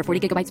 Unlimited over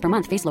 40 gigabytes per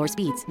month. Face lower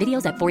speeds.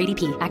 Videos at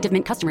 480p. Active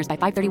Mint customers by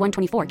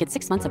 531.24 get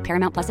 6 months of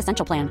Paramount Plus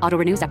Essential Plan. Auto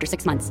renews after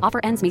 6 months. Offer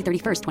ends May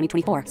 31st,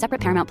 2024.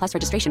 Separate Paramount Plus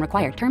registration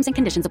required. Terms and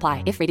conditions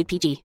apply if rated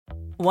PG.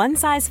 One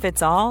size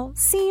fits all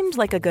seemed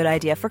like a good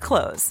idea for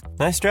clothes.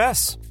 Nice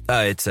dress.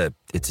 It's a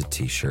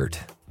t-shirt.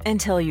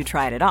 Until you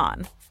tried it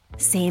on.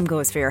 Same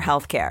goes for your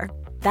healthcare.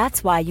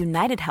 That's why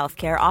United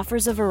Healthcare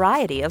offers a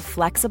variety of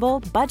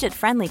flexible,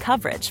 budget-friendly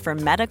coverage for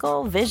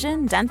medical,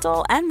 vision,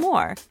 dental, and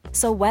more.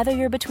 So whether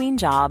you're between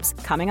jobs,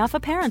 coming off a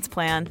parent's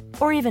plan,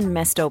 or even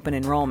missed open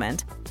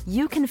enrollment,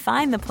 you can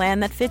find the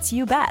plan that fits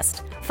you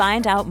best.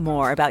 Find out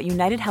more about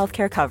United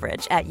Healthcare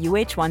coverage at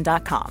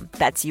uh1.com.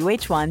 That's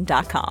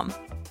uh1.com.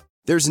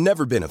 There's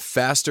never been a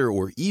faster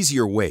or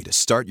easier way to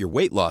start your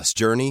weight loss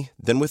journey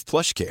than with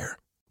PlushCare.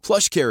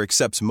 PlushCare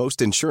accepts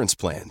most insurance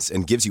plans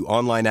and gives you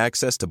online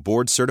access to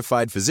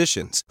board-certified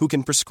physicians who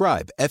can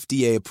prescribe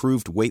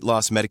FDA-approved weight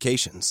loss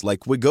medications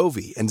like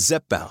Wegovy and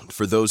Zepbound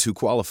for those who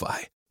qualify.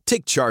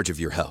 Take charge of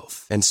your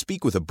health and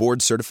speak with a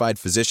board-certified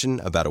physician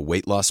about a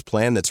weight loss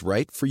plan that's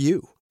right for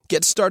you.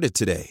 Get started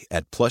today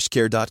at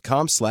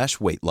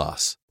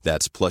plushcare.com/weight-loss.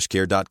 That's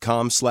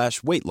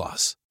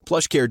plushcare.com/weight-loss.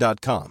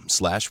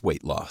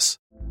 plushcare.com/weight-loss.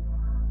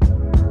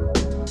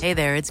 Hey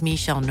there, it's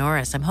Michelle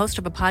Norris. I'm host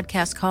of a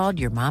podcast called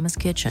Your Mama's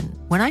Kitchen.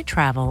 When I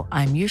travel,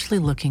 I'm usually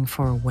looking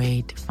for a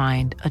way to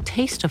find a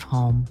taste of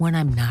home when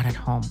I'm not at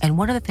home. And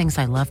one of the things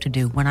I love to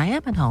do when I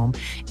am at home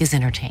is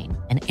entertain.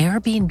 And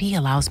Airbnb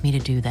allows me to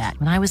do that.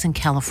 When I was in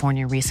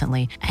California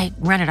recently, I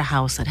rented a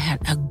house that had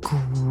a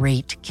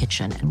great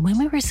kitchen. And when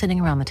we were sitting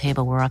around the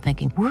table, we were all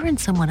thinking, we're in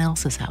someone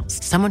else's house.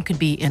 Someone could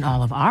be in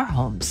all of our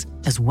homes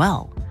as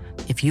well.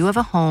 If you have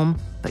a home,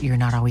 but you're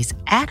not always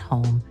at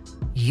home,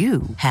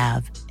 you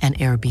have an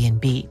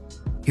Airbnb.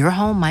 Your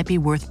home might be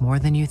worth more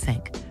than you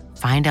think.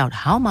 Find out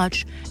how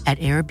much at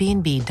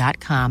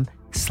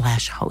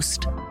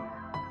airbnb.com/host.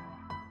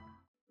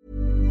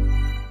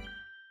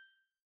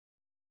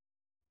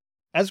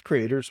 As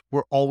creators,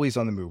 we're always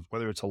on the move.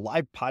 Whether it's a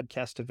live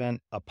podcast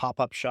event, a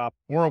pop-up shop,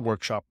 or a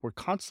workshop, we're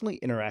constantly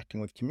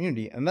interacting with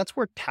community, and that's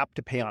where Tap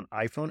to Pay on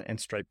iPhone and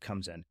Stripe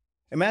comes in.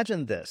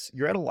 Imagine this.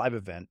 You're at a live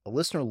event, a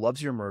listener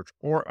loves your merch,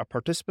 or a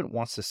participant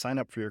wants to sign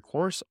up for your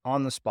course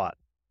on the spot.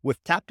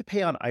 With Tap to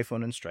Pay on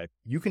iPhone and Stripe,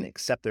 you can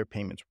accept their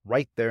payments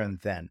right there and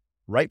then,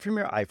 right from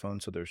your iPhone,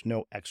 so there's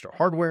no extra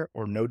hardware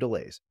or no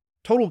delays.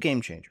 Total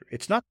game changer.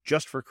 It's not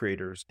just for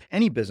creators.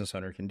 Any business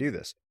owner can do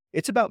this.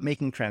 It's about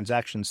making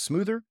transactions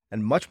smoother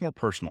and much more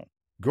personal,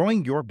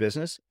 growing your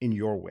business in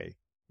your way.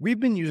 We've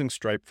been using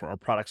Stripe for our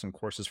products and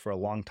courses for a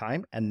long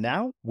time, and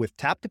now with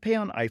Tap to Pay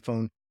on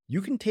iPhone,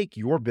 you can take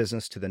your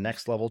business to the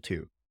next level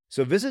too.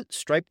 So visit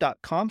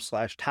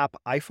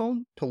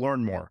stripe.com/tapiphone to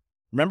learn more.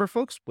 Remember,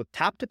 folks, with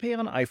Tap to Pay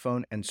on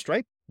iPhone and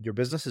Stripe, your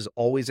business is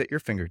always at your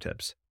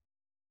fingertips.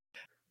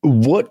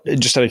 What,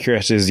 just out of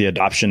curiosity, is the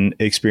adoption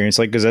experience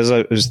like? Because as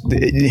I was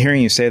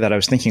hearing you say that, I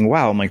was thinking,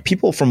 wow, I'm like,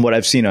 people from what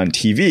I've seen on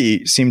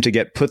TV seem to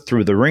get put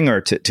through the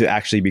ringer to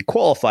actually be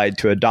qualified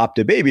to adopt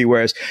a baby,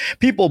 whereas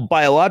people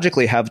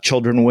biologically have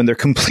children when they're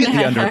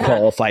completely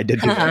underqualified to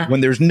do it. When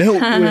there's no,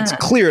 when it's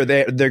clear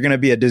they're going to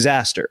be a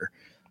disaster.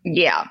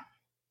 Yeah.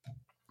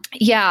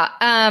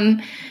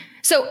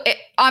 So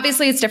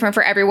obviously it's different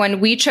for everyone.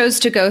 We chose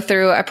to go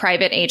through a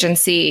private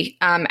agency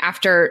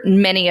after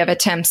many of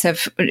attempts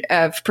of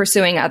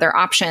pursuing other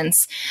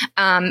options.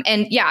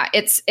 And yeah,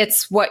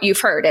 it's what you've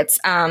heard. It's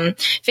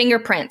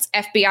fingerprints,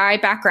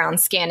 FBI background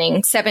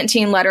scanning,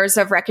 17 letters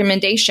of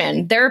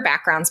recommendation, their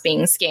backgrounds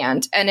being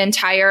scanned, an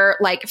entire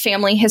like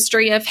family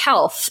history of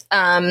health,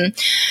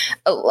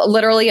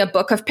 literally a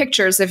book of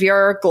pictures of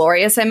your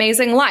glorious,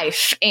 amazing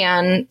life.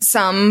 And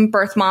some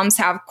birth moms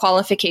have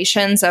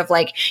qualifications of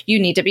like, you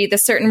need to be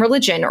this certain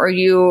religion, or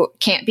you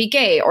can't be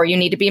gay, or you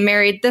need to be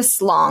married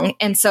this long.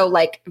 And so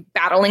like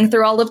battling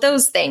through all of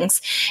those things,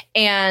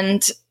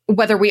 and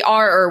whether we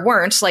are or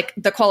weren't, like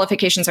the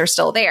qualifications are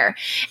still there.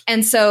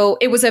 And so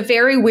it was a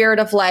very weird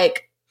of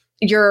like,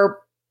 you're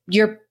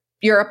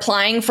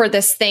applying for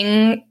this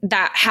thing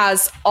that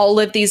has all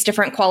of these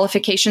different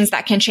qualifications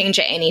that can change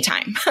at any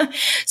time.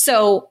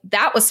 So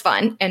that was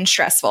fun and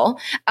stressful.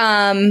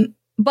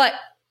 But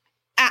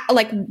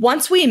like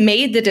once we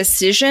made the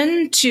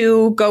decision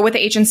to go with the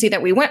agency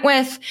that we went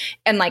with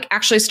and like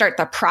actually start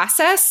the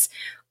process,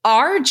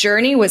 our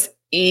journey was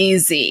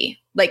easy,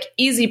 like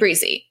easy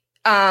breezy.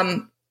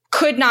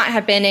 Could not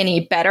have been any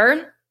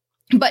better,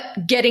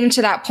 but getting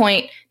to that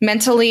point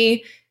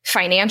mentally,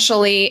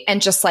 financially,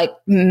 and just like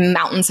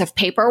mountains of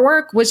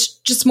paperwork was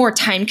just more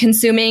time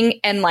consuming,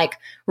 and like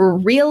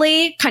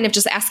really kind of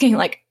just asking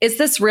like, is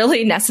this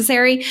really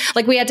necessary?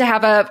 Like we had to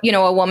have a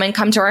woman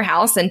come to our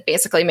house and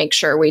basically make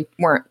sure we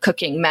weren't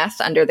cooking meth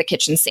under the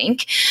kitchen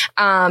sink,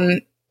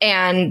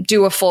 and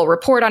do a full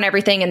report on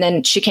everything. And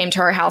then she came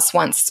to our house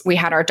once we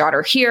had our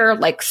daughter here,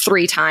 like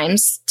 3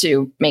 times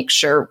to make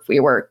sure we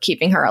were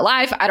keeping her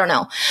alive. I don't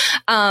know.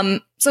 So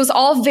it was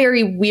all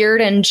very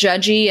weird and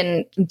judgy,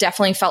 and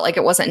definitely felt like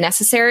it wasn't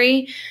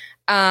necessary.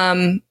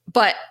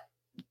 But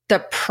the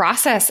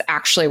process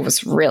actually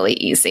was really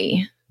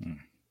easy.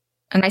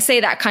 And I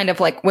say that kind of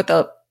like with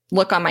a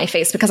look on my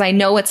face, because I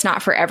know it's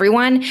not for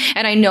everyone.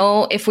 And I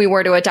know if we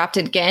were to adopt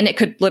it again, it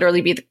could literally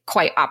be the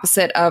quite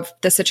opposite of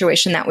the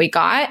situation that we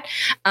got.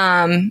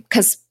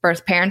 Because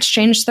birth parents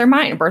changed their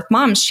mind, birth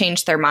moms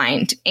changed their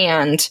mind,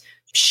 and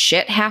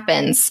shit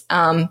happens.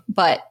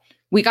 But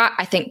we got,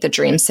 I think, the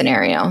dream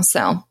scenario.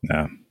 So,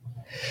 yeah.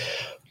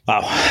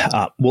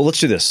 Wow. Well, let's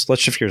do this.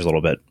 Let's shift gears a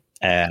little bit,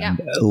 and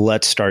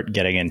let's start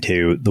getting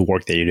into the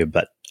work that you do.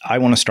 But I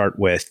want to start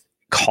with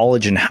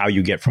college and how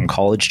you get from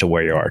college to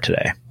where you are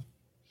today.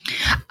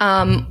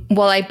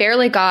 Well, I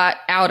barely got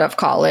out of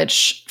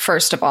college,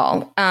 first of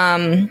all.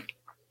 I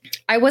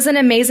was an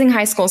amazing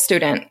high school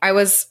student. I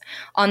was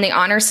on the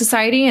Honor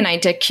Society, and I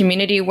did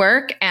community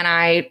work, and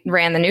I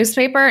ran the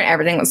newspaper, and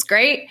everything was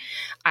great.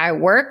 I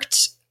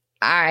worked.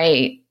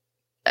 I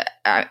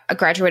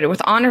graduated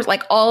with honors,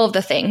 like all of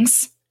the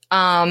things.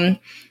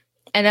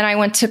 And then I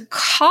went to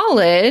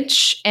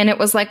college, and it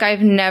was like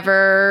I've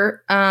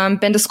never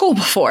been to school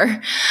before.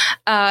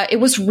 It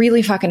was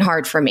really fucking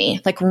hard for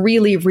me, like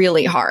really,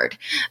 really hard.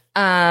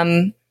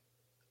 I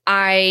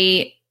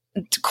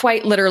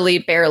quite literally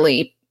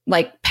barely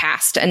like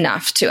passed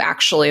enough to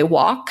actually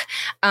walk.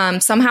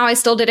 Somehow I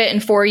still did it in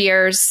 4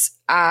 years.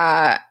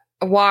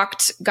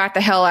 Walked, got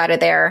the hell out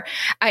of there.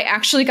 I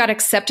actually got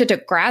accepted to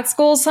grad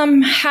school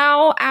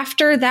somehow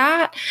after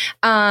that.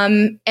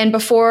 And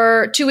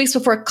 2 weeks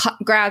before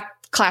grad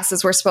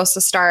classes were supposed to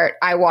start,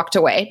 I walked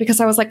away because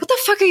I was like, what the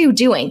fuck are you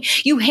doing?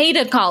 You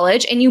hated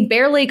college and you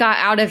barely got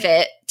out of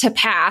it to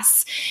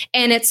pass.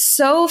 And it's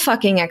so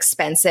fucking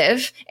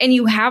expensive. And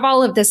you have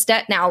all of this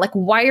debt now. Like,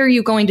 why are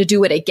you going to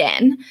do it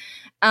again?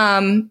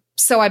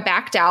 So I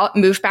backed out,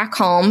 moved back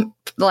home,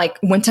 like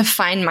went to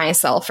find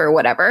myself or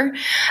whatever.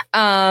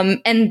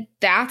 And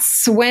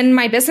that's when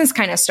my business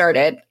kind of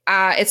started.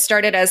 It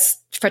started as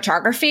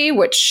photography,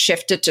 which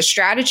shifted to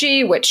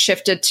strategy, which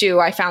shifted to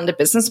I found a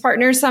business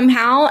partner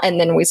somehow. And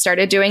then we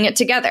started doing it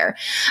together.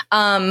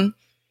 But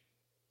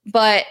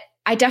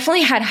I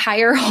definitely had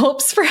higher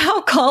hopes for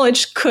how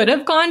college could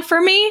have gone for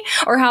me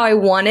or how I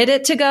wanted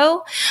it to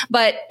go.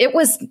 But it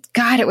was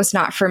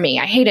not for me.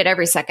 I hated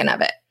every second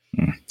of it.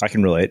 I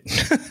can relate.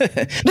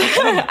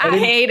 I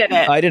hated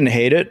it. I didn't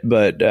hate it,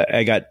 but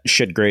I got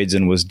shit grades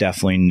and was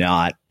definitely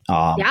not,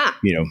 I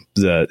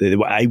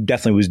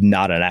definitely was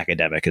not an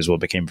academic is what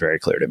became very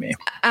clear to me.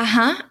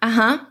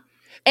 And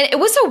it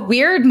was a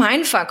weird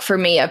mind fuck for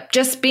me of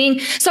just being,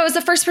 so I was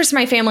the first person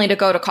in my family to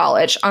go to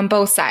college on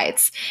both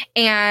sides.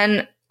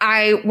 And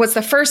I was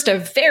the first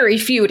of very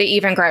few to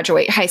even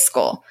graduate high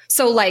school.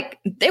 So like,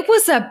 it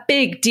was a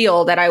big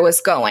deal that I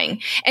was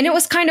going. And it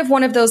was kind of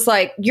one of those,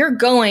 like, you're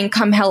going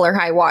come hell or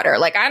high water.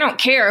 Like, I don't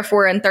care if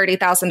we're in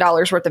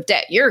 $30,000 worth of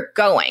debt, you're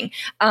going.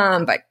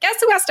 But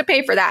guess who has to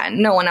pay for that? And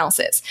no one else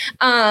is.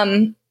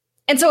 And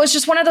so it's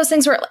just one of those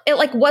things where it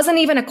like wasn't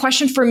even a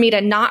question for me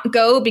to not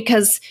go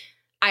because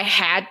I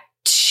had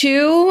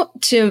to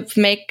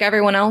make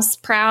everyone else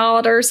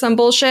proud or some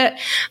bullshit.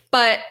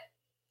 But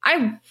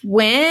I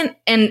went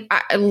and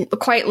I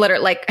quite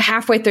literally, like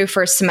halfway through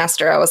first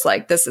semester, I was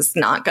like, this is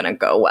not going to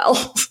go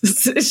well.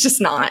 It's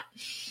just not.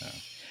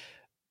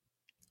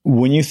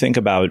 When you think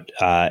about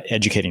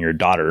educating your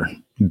daughter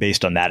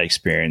based on that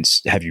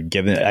experience, have you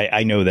given,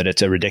 I know that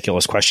it's a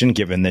ridiculous question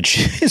given that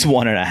she is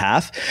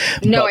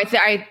 1.5. No,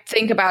 I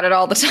think about it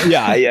all the time.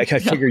 Yeah, I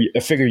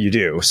figure you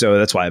do. So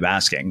that's why I'm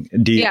asking.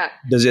 Do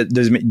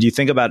you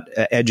think about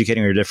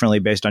educating her differently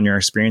based on your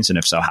experience? And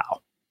if so, how?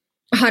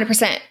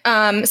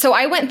 100%. So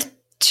I went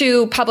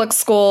to public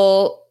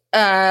school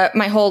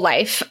my whole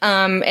life,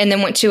 and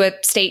then went to a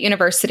state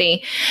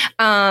university.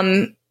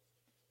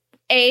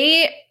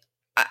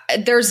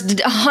 There's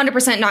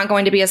 100% not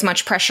going to be as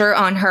much pressure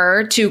on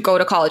her to go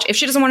to college. If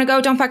she doesn't want to go,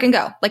 don't fucking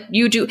go. Like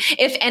you do.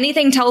 If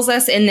anything tells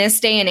us in this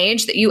day and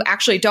age that you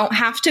actually don't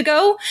have to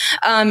go,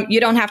 you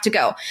don't have to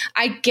go.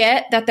 I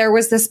get that there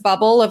was this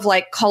bubble of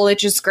like,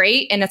 college is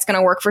great and it's going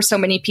to work for so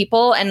many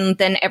people and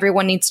then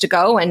everyone needs to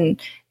go,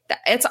 and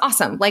it's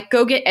awesome. Like,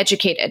 go get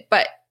educated.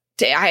 But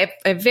I have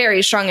a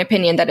very strong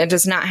opinion that it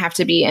does not have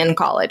to be in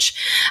college.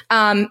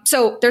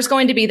 So there's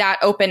going to be that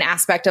open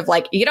aspect of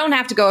like, you don't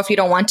have to go if you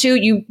don't want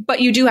to,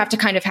 but you do have to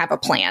kind of have a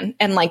plan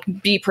and like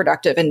be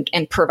productive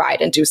and provide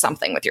and do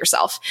something with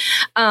yourself.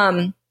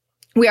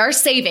 We are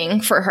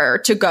saving for her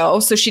to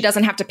go so she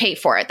doesn't have to pay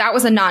for it. That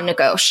was a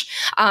non-negotiable.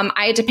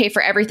 I had to pay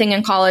for everything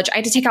in college. I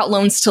had to take out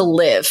loans to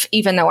live,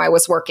 even though I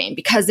was working,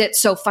 because it's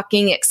so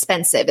fucking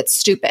expensive. It's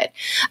stupid.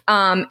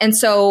 And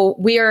so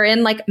we are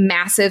in like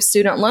massive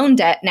student loan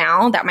debt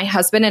now that my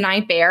husband and I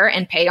bear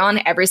and pay on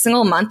every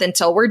single month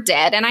until we're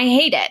dead. And I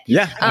hate it.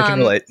 Yeah, I can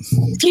relate.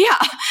 Yeah.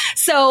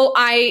 So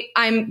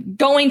I'm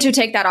going to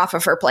take that off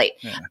of her plate.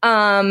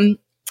 Yeah.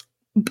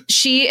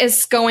 She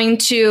is going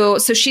to,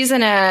 so she's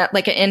in an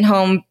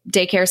in-home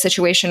daycare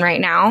situation right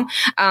now.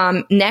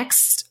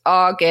 Next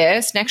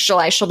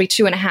July, she'll be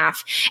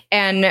 2.5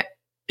 and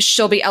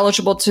she'll be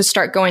eligible to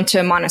start going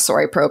to a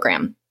Montessori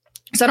program.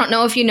 So I don't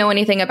know if you know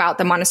anything about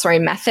the Montessori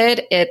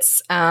method.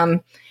 It's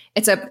an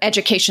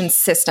education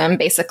system.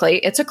 Basically,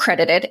 it's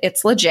accredited,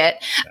 it's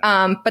legit.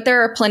 But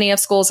there are plenty of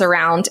schools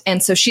around.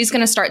 And so she's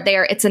going to start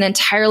there. It's an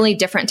entirely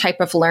different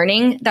type of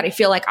learning that I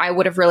feel like I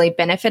would have really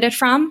benefited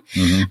from.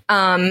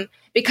 Mm-hmm.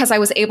 Because I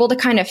was able to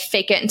kind of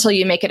fake it until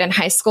you make it in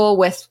high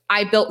school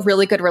I built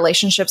really good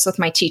relationships with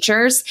my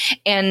teachers.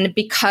 And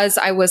because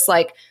I was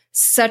like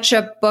such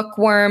a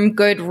bookworm,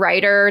 good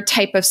writer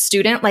type of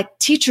student, like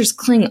teachers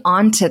cling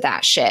on to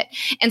that shit.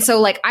 And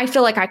so like, I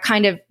feel like I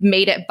kind of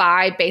made it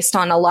based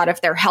on a lot of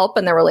their help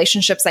and the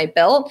relationships I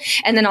built.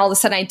 And then all of a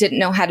sudden I didn't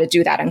know how to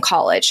do that in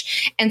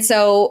college. And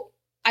so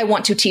I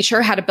want to teach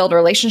her how to build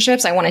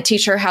relationships. I want to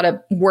teach her how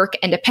to work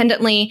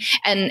independently.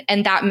 And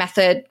that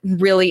method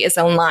really is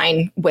in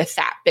line with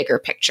that bigger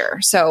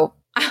picture. So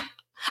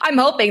I'm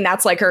hoping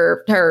that's like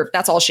her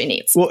that's all she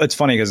needs. Well, it's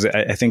funny because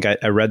I think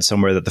I read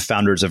somewhere that the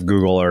founders of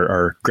Google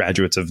are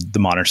graduates of the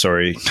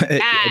Montessori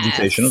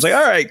education. I was like,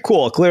 all right,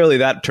 cool. Clearly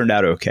that turned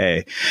out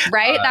okay.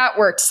 Right? That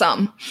worked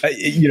some.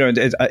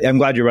 I'm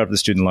glad you brought up the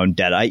student loan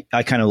debt.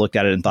 I kind of looked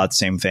at it and thought the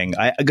same thing.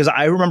 Because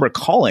I remember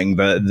calling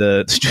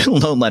the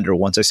student loan lender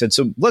once. I said,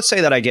 so let's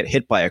say that I get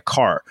hit by a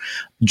car.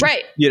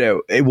 Right.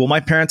 Will my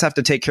parents have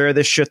to take care of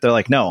this shit? They're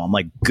like, no. I'm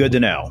like, good to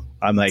know.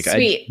 I'm like,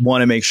 Sweet. I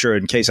want to make sure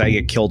in case I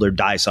get killed or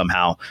die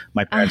somehow,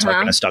 my parents aren't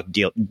going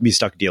to be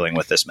stuck dealing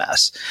with this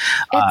mess.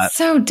 It's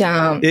so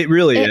dumb. It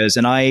really is.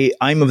 And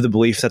I'm of the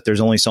belief that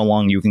there's only so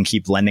long you can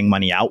keep lending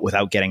money out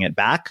without getting it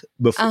back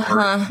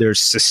before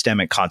there's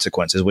systemic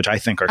consequences, which I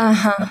think are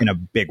in a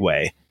big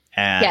way.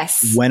 And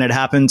when it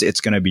happens,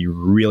 it's going to be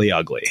really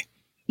ugly.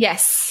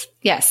 Yes.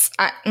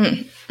 But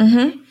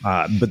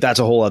that's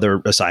a whole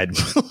other aside.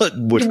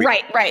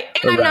 Right.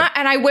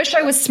 And I wish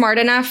I was smart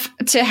enough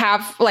to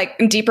have like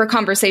deeper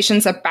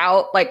conversations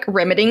about like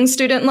remedying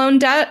student loan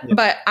debt,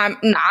 but I'm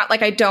not.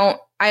 Like, I don't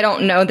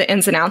know the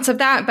ins and outs of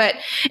that, but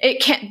it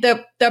can't,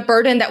 the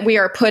burden that we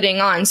are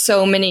putting on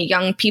so many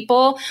young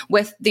people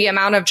with the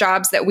amount of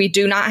jobs that we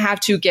do not have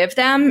to give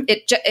them,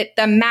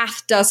 the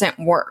math doesn't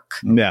work.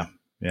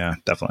 Yeah,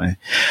 definitely.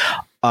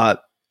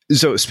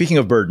 So speaking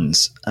of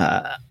burdens,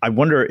 I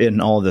wonder in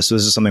all of this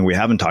is something we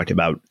haven't talked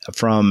about,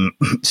 from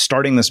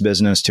starting this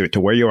business to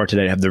where you are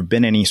today. Have there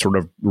been any sort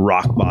of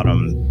rock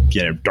bottom,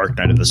 dark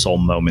night of the soul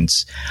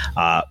moments?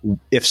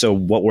 If so,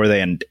 what were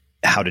they and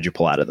how did you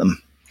pull out of them?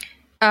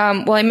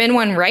 Well, I'm in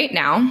one right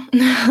now.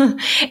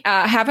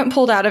 Haven't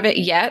pulled out of it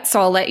yet,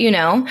 so I'll let you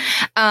know.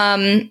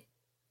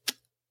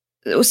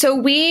 So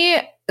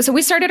we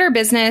started our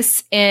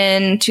business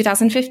in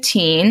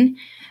 2015.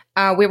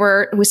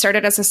 We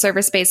started as a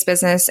service-based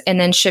business and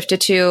then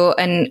shifted to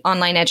an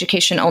online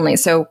education only.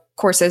 So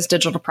courses,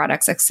 digital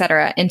products, et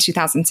cetera, in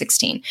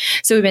 2016.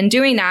 So we've been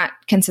doing that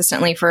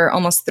consistently for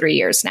almost 3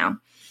 years now.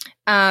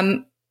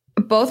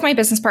 Both my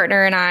business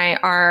partner and I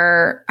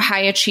are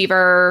high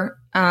achiever,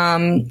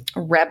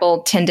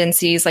 rebel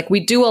tendencies. Like, we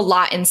do a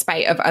lot in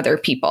spite of other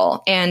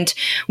people, and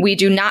we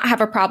do not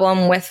have a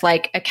problem with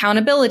like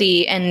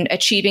accountability and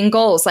achieving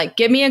goals. Like,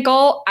 give me a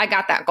goal, I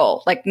got that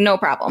goal, like no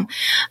problem.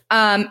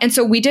 And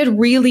so we did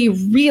really,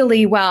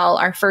 really well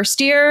our first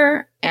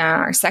year,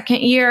 our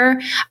second year,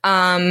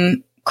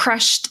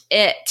 crushed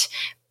it.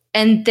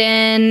 And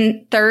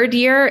then third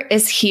year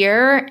is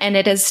here, and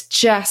it has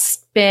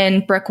just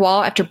been brick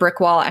wall after brick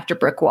wall after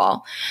brick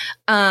wall.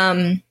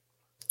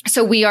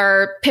 So we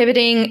are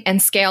pivoting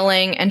and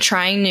scaling and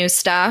trying new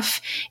stuff.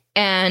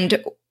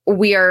 And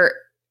we are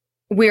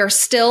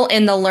still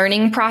in the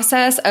learning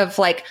process of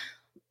like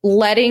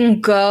letting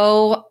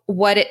go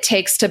what it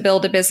takes to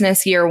build a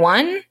business year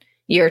 1,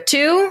 year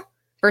 2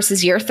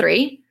 versus year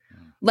 3,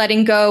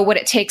 letting go what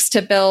it takes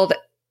to build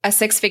a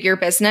 6-figure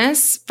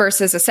business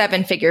versus a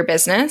 7-figure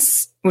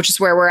business, which is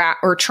where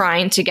we're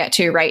trying to get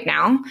to right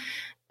now.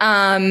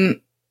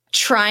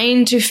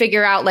 Trying to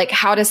figure out like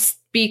how to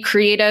be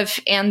creative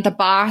and the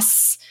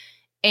boss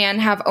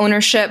and have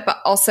ownership, but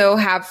also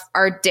have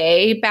our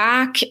day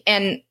back,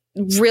 and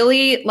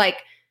really like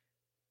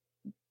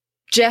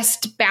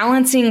just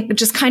balancing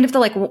just kind of the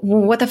like,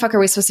 what the fuck are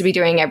we supposed to be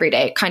doing every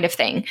day kind of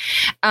thing.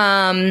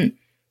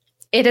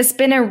 It has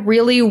been a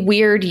really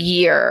weird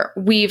year.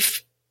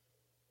 We've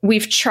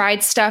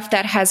tried stuff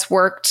that has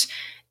worked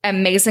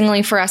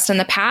amazingly for us in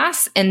the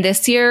past. And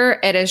this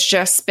year it has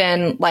just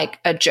been like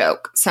a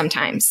joke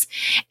sometimes.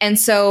 And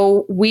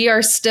so we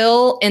are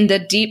still in the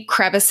deep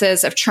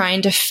crevices of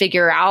trying to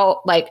figure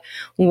out like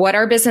what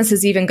our business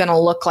is even going to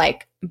look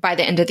like by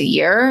the end of the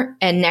year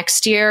and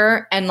next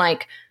year. And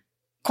like,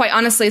 quite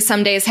honestly,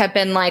 some days have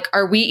been like,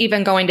 are we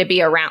even going to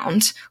be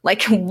around?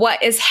 Like,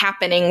 what is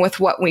happening with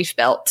what we've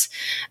built?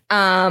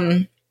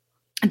 There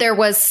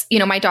was,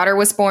 my daughter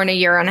was born a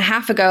year and a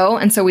half ago.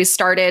 And so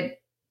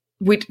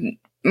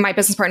my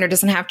business partner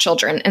doesn't have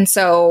children. And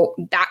so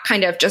that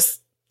kind of just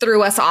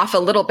threw us off a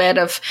little bit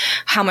of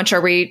how much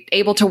are we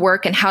able to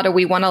work and how do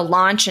we want to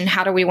launch and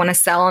how do we want to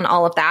sell and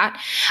all of that.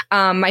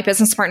 My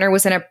business partner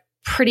was in a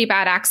pretty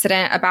bad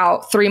accident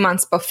about 3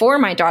 months before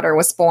my daughter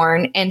was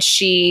born. And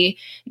she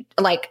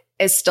like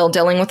is still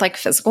dealing with like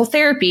physical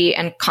therapy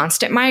and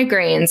constant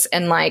migraines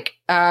and like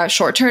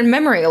short-term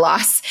memory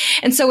loss.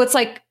 And so it's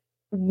like,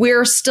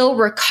 we're still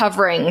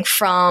recovering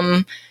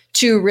from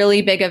 2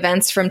 really big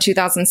events from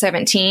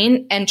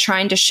 2017 and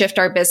trying to shift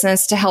our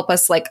business to help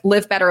us like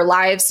live better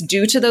lives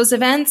due to those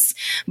events,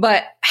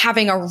 but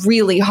having a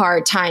really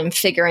hard time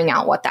figuring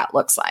out what that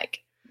looks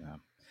like. Yeah.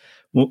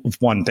 Well,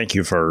 one, thank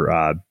you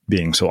for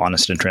being so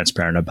honest and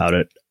transparent about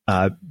it.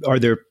 Are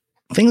there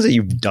things that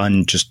you've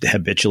done just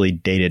habitually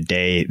day to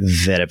day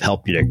that have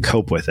helped you to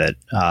cope with it?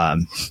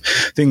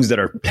 Things that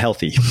are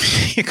healthy?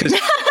 Because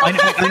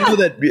I know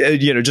that,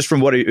 just from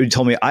what you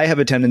told me, I have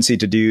a tendency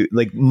to do,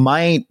 like,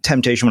 my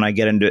temptation when I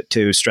get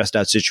into stressed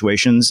out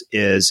situations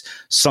is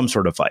some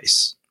sort of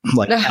vice,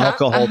 like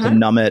alcohol to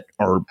numb it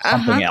or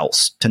something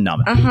else to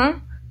numb it.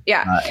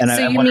 Yeah. And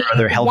so I wonder, are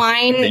there health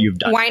wine, that you've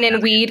done? Wine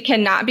and weed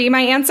cannot be my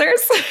answers.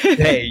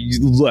 Hey,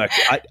 look,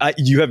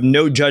 you have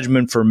no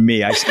judgment for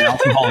me. I said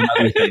alcohol and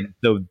other things,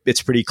 so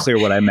it's pretty clear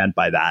what I meant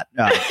by that.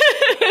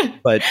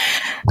 But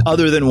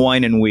other than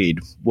wine and weed,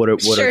 what are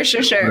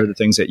the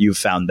things that you've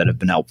found that have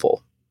been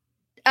helpful?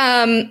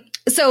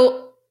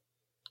 So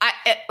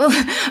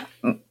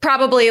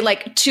probably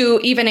like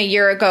even a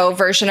year ago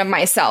version of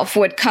myself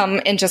would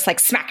come and just like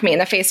smack me in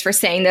the face for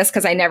saying this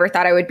because I never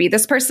thought I would be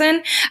this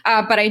person.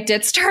 But I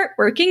did start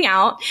working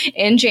out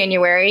in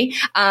January.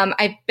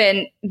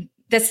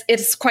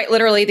 It's quite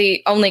literally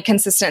the only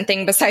consistent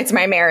thing besides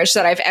my marriage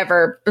that I've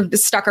ever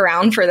stuck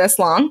around for this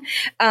long.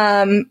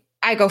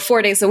 I go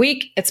 4 days a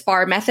week. It's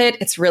bar method.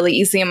 It's really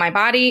easy on my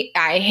body.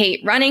 I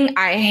hate running.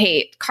 I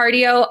hate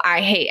cardio.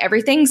 I hate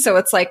everything. So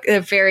it's like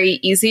a very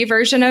easy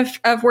version of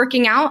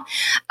working out.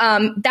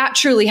 That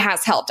truly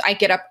has helped. I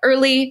get up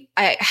early.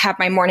 I have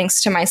my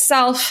mornings to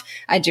myself.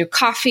 I do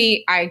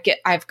coffee.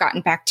 I've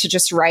gotten back to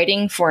just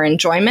writing for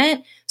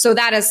enjoyment. So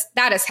that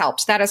has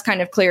helped. That has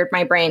kind of cleared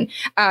my brain.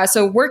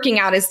 So working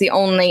out is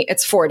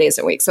it's 4 days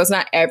a week. So it's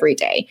not every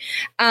day.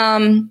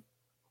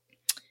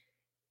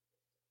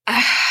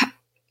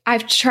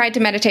 I've tried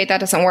to meditate. That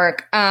doesn't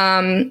work.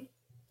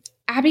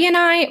 Abby and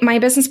I, my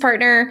business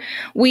partner,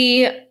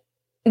 we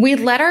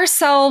let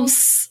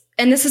ourselves,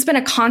 and this has been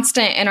a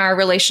constant in our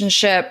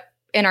relationship,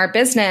 in our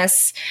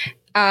business.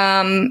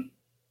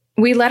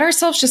 We let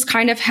ourselves just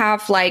kind of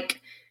have like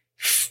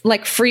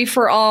free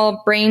for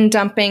all brain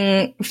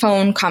dumping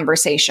phone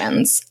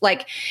conversations.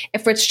 Like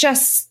if it's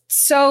just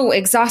so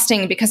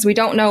exhausting because we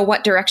don't know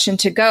what direction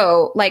to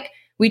go, like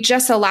we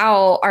just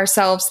allow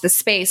ourselves the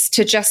space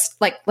to just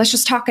like, let's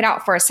just talk it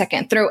out for a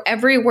second. Throw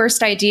every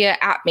worst idea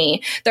at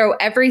me. Throw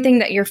everything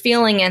that you're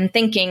feeling and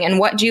thinking and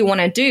what do you want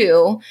to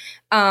do?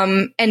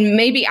 And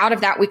maybe out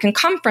of that, we can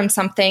come from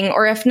something,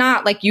 or if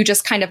not, like you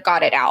just kind of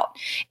got it out.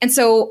 And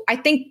so I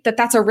think that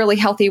that's a really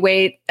healthy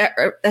way,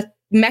 a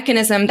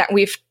mechanism that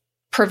we've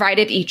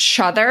provided each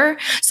other.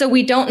 So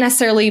we don't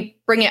necessarily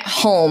bring it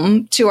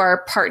home to our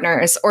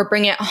partners or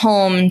bring it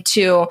home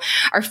to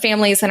our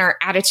families and our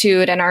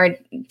attitude and our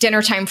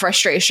dinner time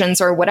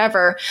frustrations or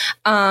whatever.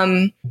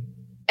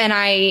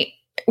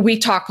 We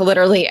talk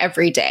literally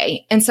every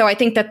day. And so I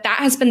think that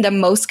has been the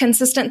most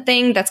consistent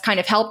thing that's kind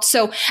of helped.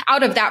 So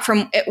out of that,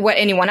 from what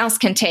anyone else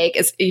can take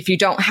is, if you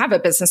don't have a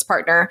business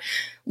partner,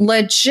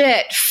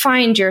 legit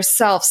find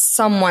yourself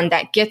someone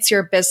that gets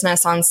your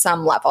business on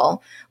some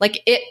level.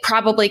 Like it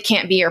probably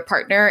can't be your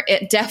partner.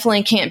 It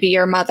definitely can't be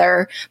your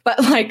mother, but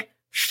like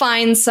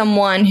find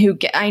someone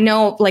I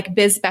know like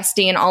biz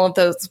bestie and all of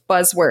those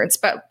buzzwords,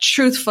 but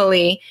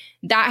truthfully,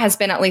 that has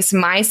been at least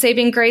my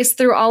saving grace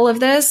through all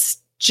of this.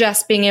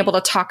 Just being able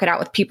to talk it out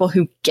with people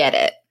who get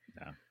it.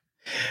 Yeah.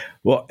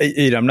 Well,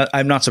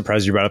 I'm not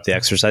surprised you brought up the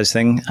exercise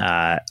thing.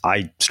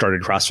 I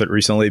started CrossFit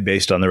recently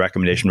based on the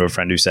recommendation of a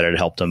friend who said it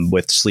helped him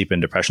with sleep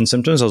and depression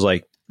symptoms. I was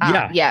like,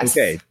 yes.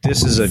 Okay,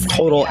 this is a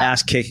total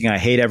ass kicking. I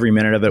hate every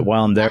minute of it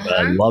while I'm there, but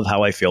I love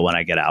how I feel when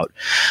I get out.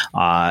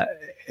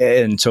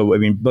 And so, I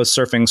mean, both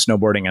surfing,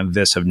 snowboarding, and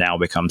this have now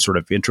become sort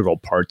of integral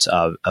parts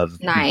of how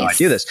I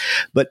do this.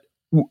 But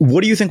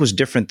what do you think was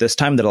different this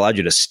time that allowed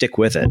you to stick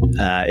with it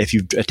if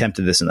you've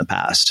attempted this in the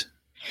past?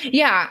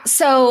 Yeah.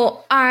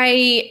 So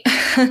I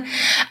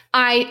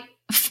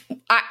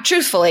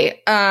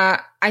truthfully,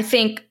 I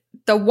think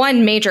the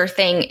one major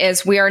thing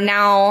is we are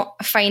now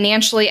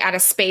financially at a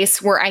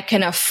space where I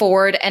can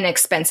afford an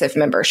expensive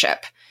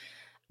membership.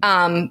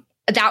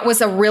 That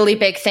was a really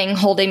big thing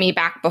holding me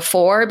back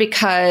before,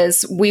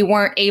 because we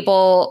weren't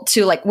able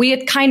to, like, we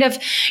had kind of,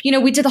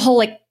 we did the whole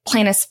like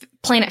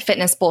Planet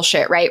Fitness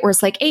bullshit, right? Where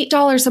it's like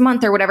 $8 a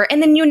month or whatever.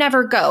 And then you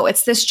never go.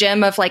 It's this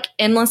gym of like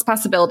endless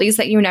possibilities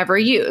that you never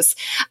use.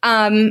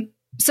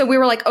 So we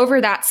were like over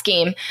that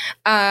scheme.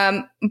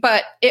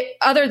 But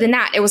other than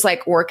that, it was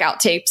like workout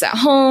tapes at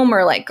home,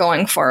 or like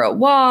going for a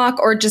walk,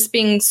 or just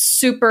being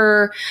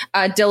super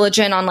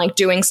diligent on like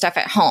doing stuff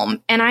at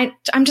home. And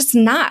I'm just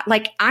not,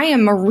 like, I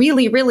am a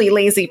really, really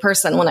lazy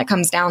person when it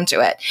comes down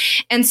to it.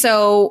 And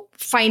so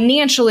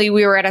financially,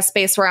 we were at a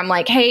space where I'm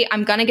like, hey,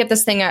 I'm going to give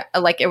this thing I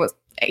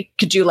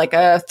could do like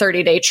a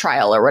 30-day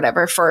trial or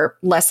whatever for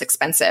less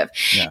expensive.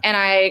 Yeah. And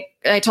I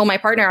told my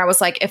partner, I was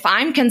like, if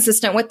I'm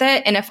consistent with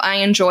it and if I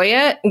enjoy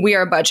it, we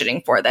are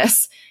budgeting for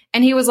this.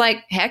 And he was like,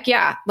 heck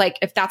yeah. Like,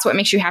 if that's what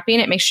makes you happy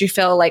and it makes you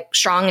feel like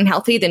strong and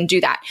healthy, then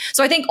do that.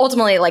 So I think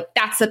ultimately, like,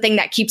 that's the thing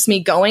that keeps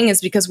me going, is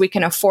because we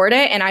can afford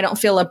it. And I don't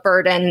feel a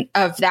burden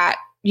of that,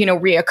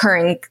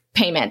 reoccurring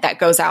payment that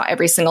goes out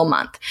every single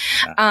month.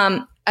 Yeah.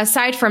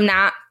 Aside from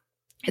that,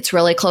 it's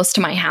really close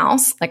to my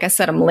house. Like I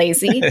said, I'm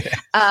lazy. They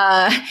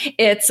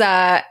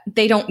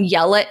don't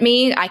yell at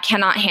me. I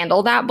cannot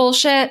handle that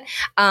bullshit.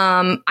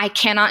 I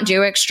cannot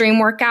do extreme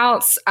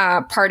workouts.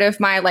 Part of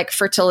my like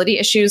fertility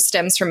issues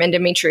stems from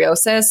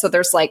endometriosis. So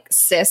there's like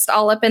cysts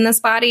all up in this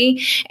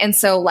body. And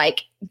so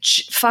like,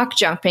 fuck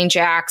jumping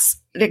jacks.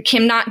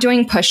 Kim not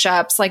doing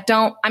push-ups. Like,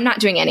 I'm not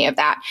doing any of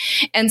that.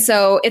 And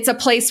so it's a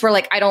place where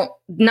like,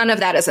 none of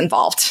that is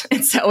involved.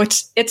 And so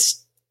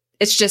it's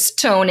just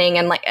toning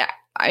and like,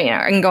 I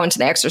can go into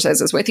the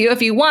exercises with you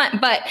if you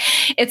want, but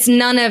it's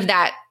none of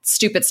that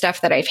stupid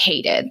stuff that I've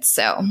hated.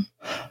 So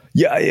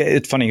yeah,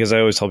 it's funny because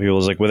I always tell people,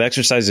 it's like with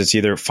exercise, it's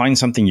either find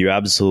something you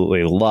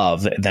absolutely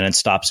love, then it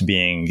stops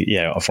being,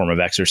 a form of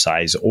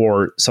exercise,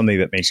 or something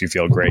that makes you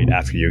feel great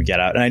after you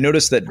get out. And I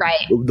noticed that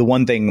the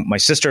one thing my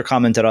sister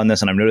commented on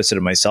this, and I've noticed it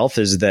in myself,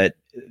 is that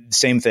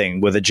same thing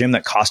with a gym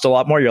that cost a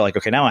lot more. You're like,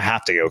 okay, now I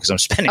have to go because I'm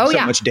spending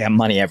much damn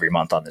money every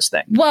month on this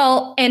thing.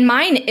 Well, and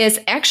mine is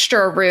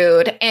extra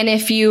rude. And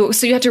you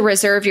have to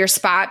reserve your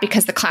spot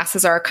because the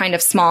classes are kind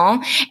of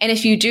small. And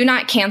if you do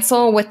not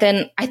cancel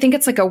within, I think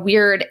it's like a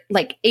weird,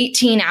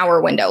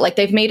 18-hour window, like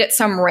they've made it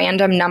some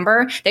random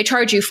number, they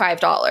charge you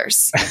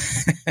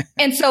 $5.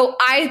 And so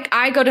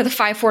I go to the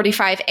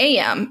 5:45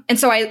 a.m. And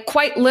so I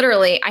quite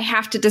literally, I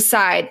have to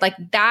decide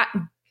that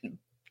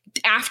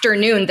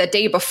afternoon, the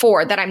day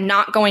before, that I'm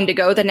not going to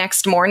go the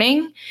next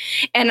morning.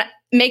 And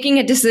making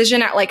a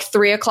decision at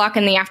 3:00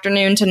 in the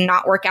afternoon to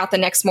not work out the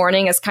next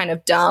morning is kind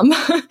of dumb.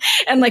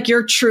 And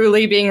you're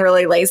truly being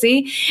really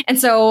lazy. And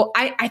so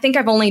I think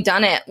I've only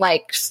done it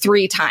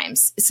 3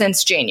 times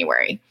since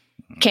January,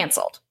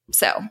 canceled.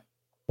 So,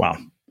 wow.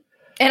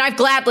 And I've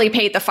gladly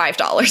paid the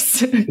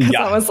 $5 because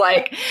I was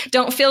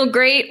don't feel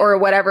great or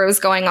whatever was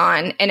going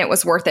on. And it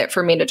was worth it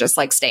for me to just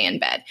stay in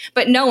bed.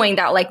 But knowing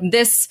that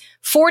this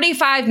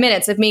 45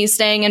 minutes of me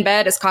staying in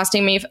bed is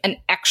costing me an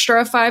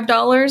extra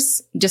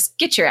 $5, just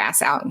get your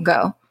ass out and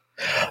go.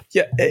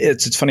 Yeah,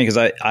 it's funny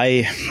because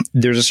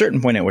there's a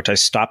certain point at which I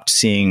stopped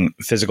seeing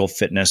physical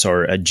fitness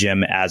or a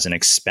gym as an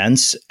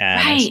expense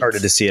and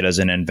started to see it as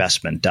an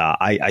investment.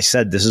 I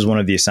said this is one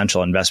of the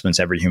essential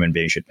investments every human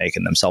being should make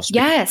in themselves.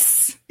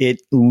 Yes.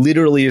 It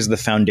literally is the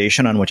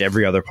foundation on which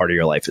every other part of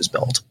your life is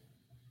built.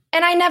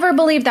 And I never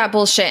believed that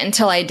bullshit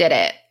until I did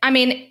it. I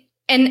mean,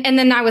 and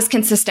then I was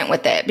consistent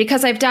with it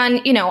because I've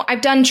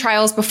done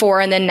trials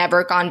before and then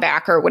never gone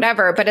back or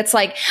whatever. But it's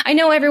I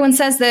know everyone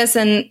says this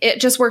and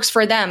it just works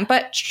for them.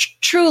 But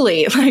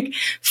truly,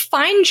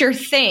 find your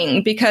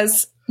thing,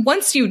 because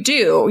once you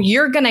do,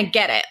 you're going to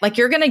get it.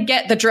 You're going to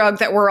get the drug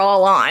that we're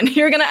all on.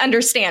 You're going to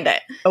understand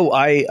it. Oh,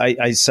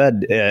 I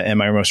said in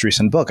my most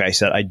recent book, I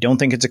said, I don't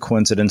think it's a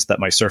coincidence that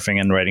my surfing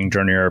and writing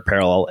journey are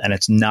parallel. And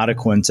it's not a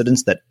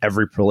coincidence that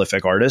every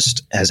prolific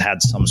artist has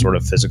had some sort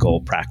of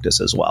physical practice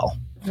as well.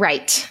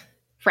 Right.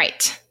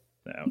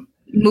 Yeah.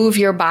 Move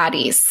your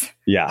bodies.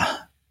 Yeah.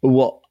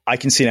 Well, I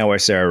can see now why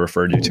Sarah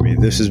referred you to me.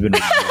 This has been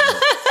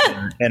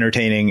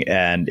entertaining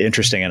and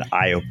interesting and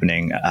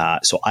eye-opening.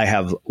 So I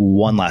have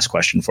one last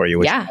question for you,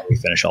 which is how we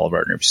finish all of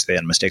our interviews, the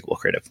unmistakable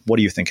creative. What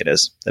do you think it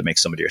is that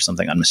makes somebody or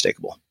something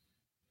unmistakable?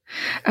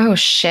 Oh,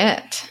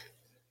 shit.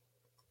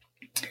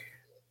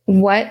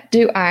 What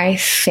do I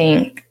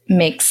think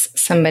makes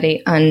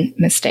somebody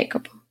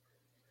unmistakable?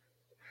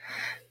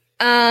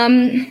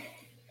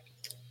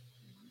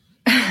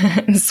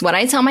 This is what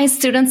I tell my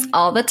students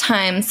all the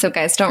time. So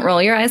guys, don't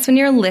roll your eyes when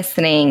you're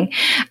listening.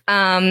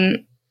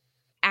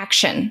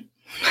 Action.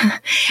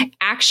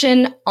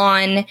 Action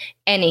on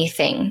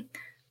anything.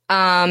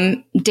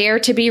 Dare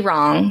to be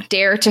wrong,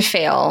 dare to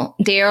fail,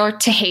 dare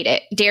to hate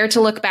it, dare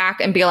to look back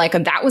and be like,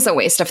 that was a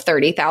waste of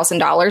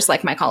 $30,000,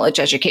 like my college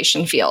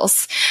education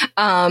feels.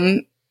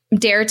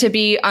 Dare to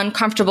be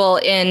uncomfortable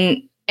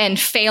and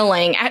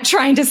failing at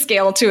trying to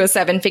scale to a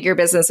 7-figure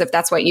business if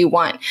that's what you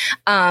want.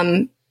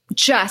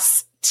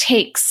 Just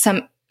take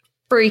some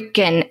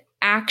freaking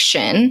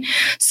action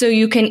so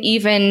you can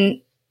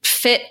even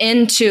fit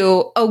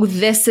into, oh,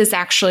 this is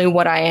actually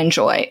what I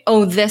enjoy.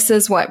 Oh, this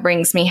is what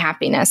brings me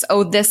happiness.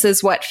 Oh, this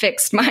is what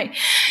fixed my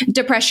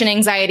depression,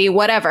 anxiety,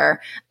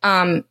 whatever.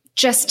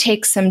 Just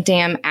take some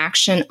damn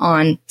action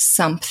on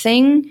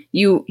something.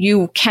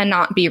 You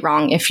cannot be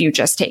wrong if you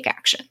just take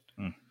action.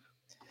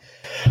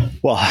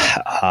 Well,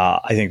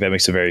 I think that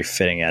makes a very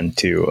fitting end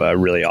to a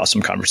really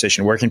awesome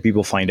conversation. Where can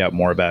people find out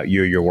more about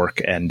you, your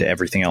work, and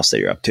everything else that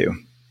you're up to?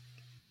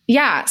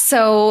 Yeah.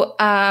 So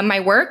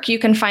my work you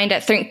can find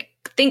at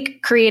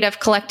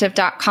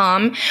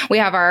thinkcreativecollective.com. We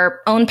have our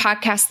own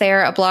podcast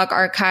there, a blog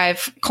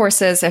archive,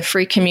 courses, a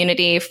free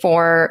community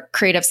for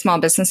creative small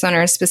business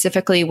owners,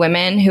 specifically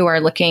women who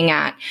are looking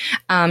at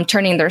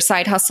turning their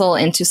side hustle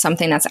into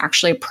something that's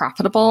actually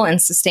profitable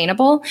and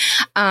sustainable.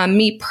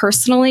 Me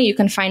personally, you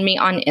can find me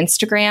on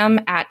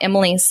Instagram at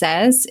Emylee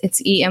Says.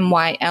 It's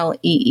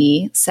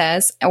EMYLEE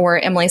Says,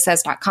 or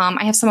EmyleeSays.com.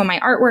 I have some of my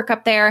artwork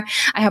up there.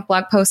 I have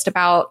blog posts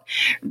about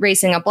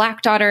raising a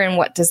Black daughter and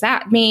what does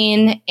that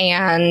mean,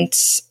 and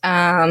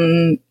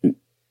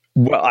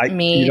well,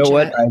 you know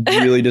what? I'm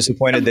really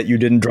disappointed that you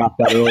didn't drop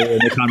that earlier in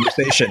the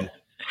conversation.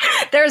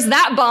 There's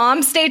that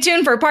bomb. Stay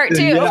tuned for part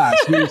 2. Yeah,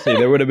 seriously,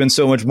 there would have been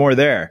so much more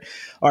there.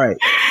 All right.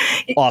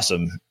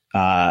 Awesome.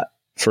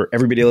 For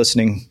everybody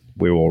listening,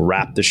 we will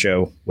wrap the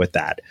show with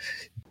that.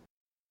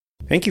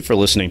 Thank you for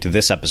listening to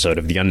this episode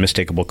of the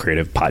Unmistakable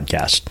Creative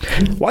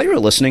Podcast. While you were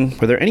listening,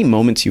 were there any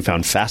moments you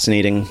found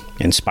fascinating,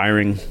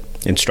 inspiring,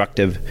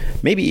 instructive,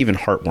 maybe even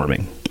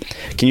heartwarming?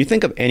 Can you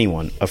think of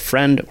anyone, a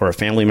friend or a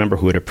family member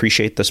who would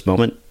appreciate this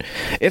moment?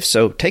 If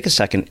so, take a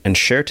second and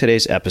share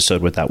today's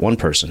episode with that one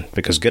person,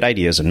 because good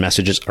ideas and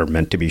messages are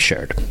meant to be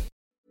shared.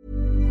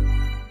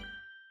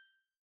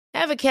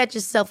 Ever catch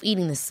yourself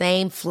eating the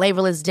same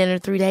flavorless dinner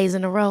 3 days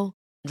in a row?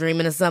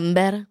 Dreaming of something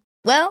better?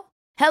 Well,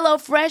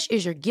 HelloFresh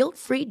is your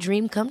guilt-free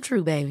dream come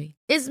true, baby.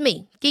 It's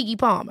me, Keke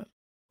Palmer.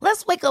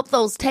 Let's wake up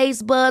those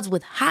taste buds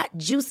with hot,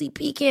 juicy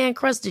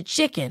pecan-crusted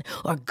chicken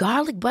or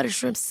garlic butter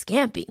shrimp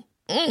scampi.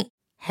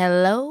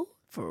 Hello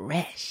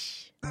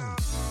Fresh.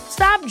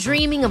 Stop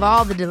dreaming of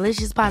all the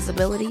delicious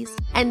possibilities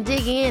and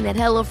dig in at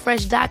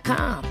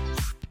HelloFresh.com.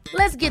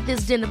 Let's get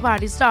this dinner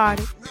party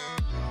started.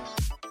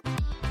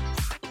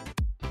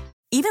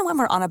 Even when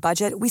we're on a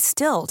budget, we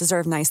still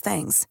deserve nice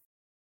things.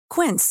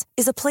 Quince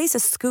is a place to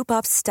scoop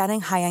up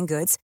stunning high-end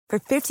goods for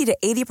 50 to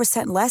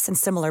 80% less than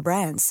similar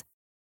brands.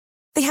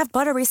 They have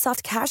buttery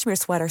soft cashmere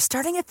sweaters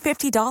starting at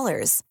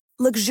 $50,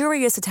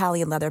 luxurious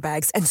Italian leather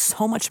bags, and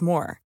so much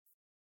more.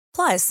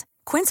 Plus,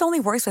 Quince only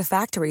works with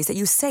factories that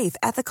use safe,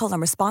 ethical, and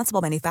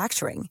responsible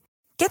manufacturing.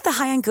 Get the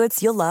high-end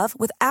goods you'll love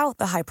without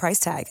the high price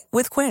tag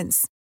with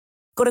Quince.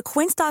 Go to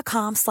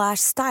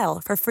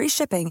quince.com/style for free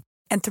shipping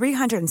and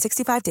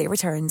 365-day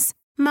returns.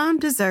 Mom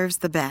deserves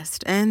the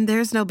best, and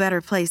there's no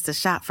better place to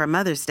shop for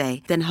Mother's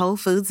Day than Whole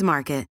Foods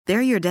Market.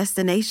 They're your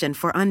destination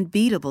for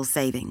unbeatable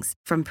savings,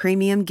 from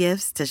premium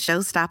gifts to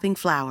show-stopping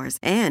flowers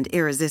and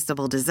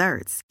irresistible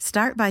desserts.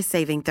 Start by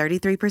saving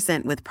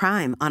 33% with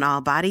Prime on all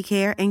body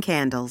care and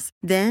candles.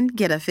 Then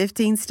get a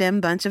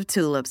 15-stem bunch of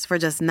tulips for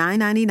just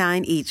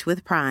 $9.99 each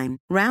with Prime.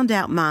 Round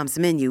out Mom's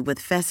menu with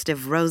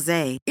festive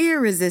rosé,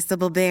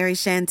 irresistible berry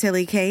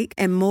chantilly cake,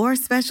 and more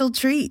special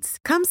treats.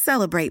 Come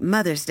celebrate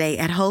Mother's Day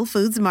at Whole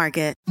Foods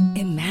Market.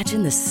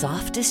 Imagine the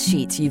softest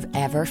sheets you've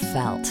ever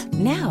felt.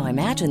 Now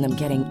imagine them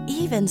getting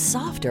even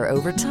softer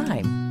over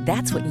time.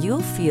 That's what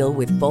you'll feel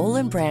with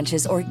Boll &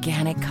 Branch's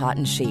organic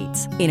cotton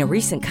sheets. In a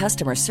recent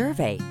customer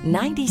survey,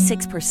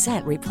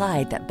 96%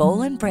 replied that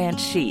Boll & Branch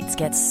sheets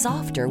get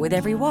softer with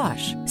every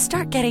wash.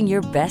 Start getting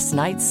your best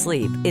night's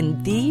sleep in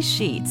these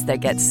sheets that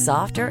get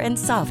softer and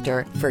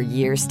softer for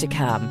years to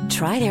come.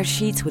 Try their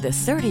sheets with a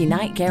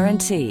 30-night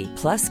guarantee.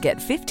 Plus, get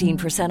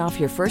 15% off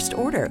your first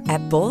order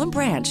at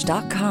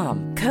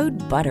bollandbranch.com.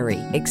 Code BUTTERY.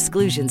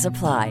 Exclusions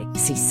apply.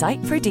 See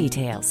site for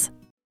details.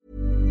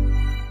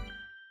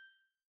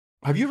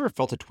 Have you ever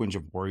felt a twinge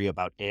of worry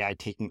about AI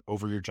taking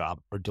over your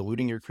job or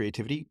diluting your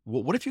creativity?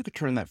 Well, what if you could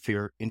turn that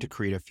fear into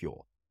creative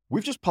fuel?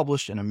 We've just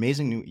published an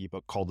amazing new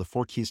ebook called The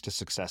 4 Keys to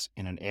Success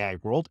in an AI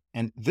World,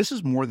 and this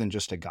is more than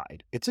just a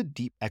guide. It's a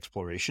deep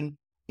exploration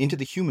into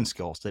the human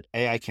skills that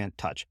AI can't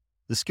touch,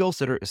 the skills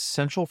that are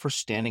essential for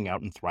standing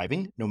out and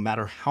thriving, no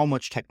matter how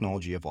much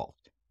technology evolves.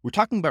 We're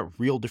talking about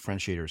real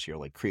differentiators here,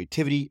 like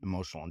creativity,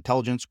 emotional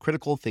intelligence,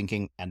 critical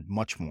thinking, and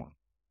much more.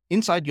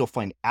 Inside, you'll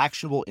find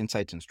actionable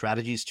insights and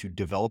strategies to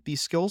develop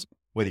these skills,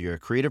 whether you're a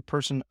creative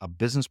person, a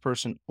business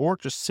person, or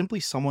just simply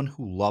someone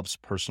who loves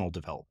personal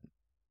development.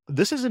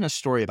 This isn't a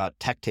story about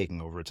tech taking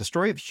over. It's a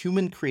story of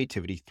human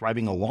creativity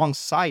thriving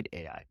alongside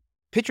AI.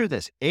 Picture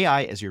this,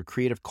 AI as your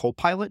creative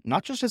co-pilot,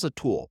 not just as a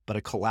tool, but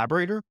a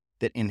collaborator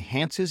that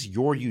enhances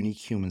your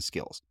unique human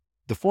skills.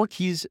 The 4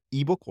 Keys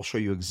ebook will show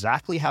you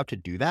exactly how to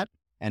do that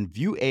and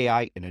view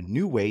AI in a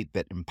new way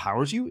that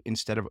empowers you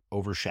instead of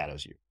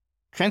overshadows you.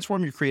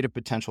 Transform your creative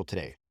potential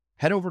today.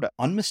 Head over to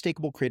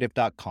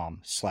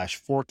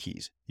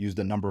unmistakablecreative.com/4keys. Use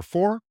the number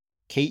 4,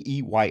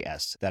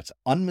 KEYS. That's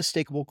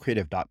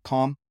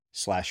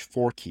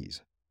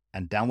unmistakablecreative.com/4keys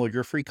and download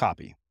your free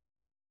copy.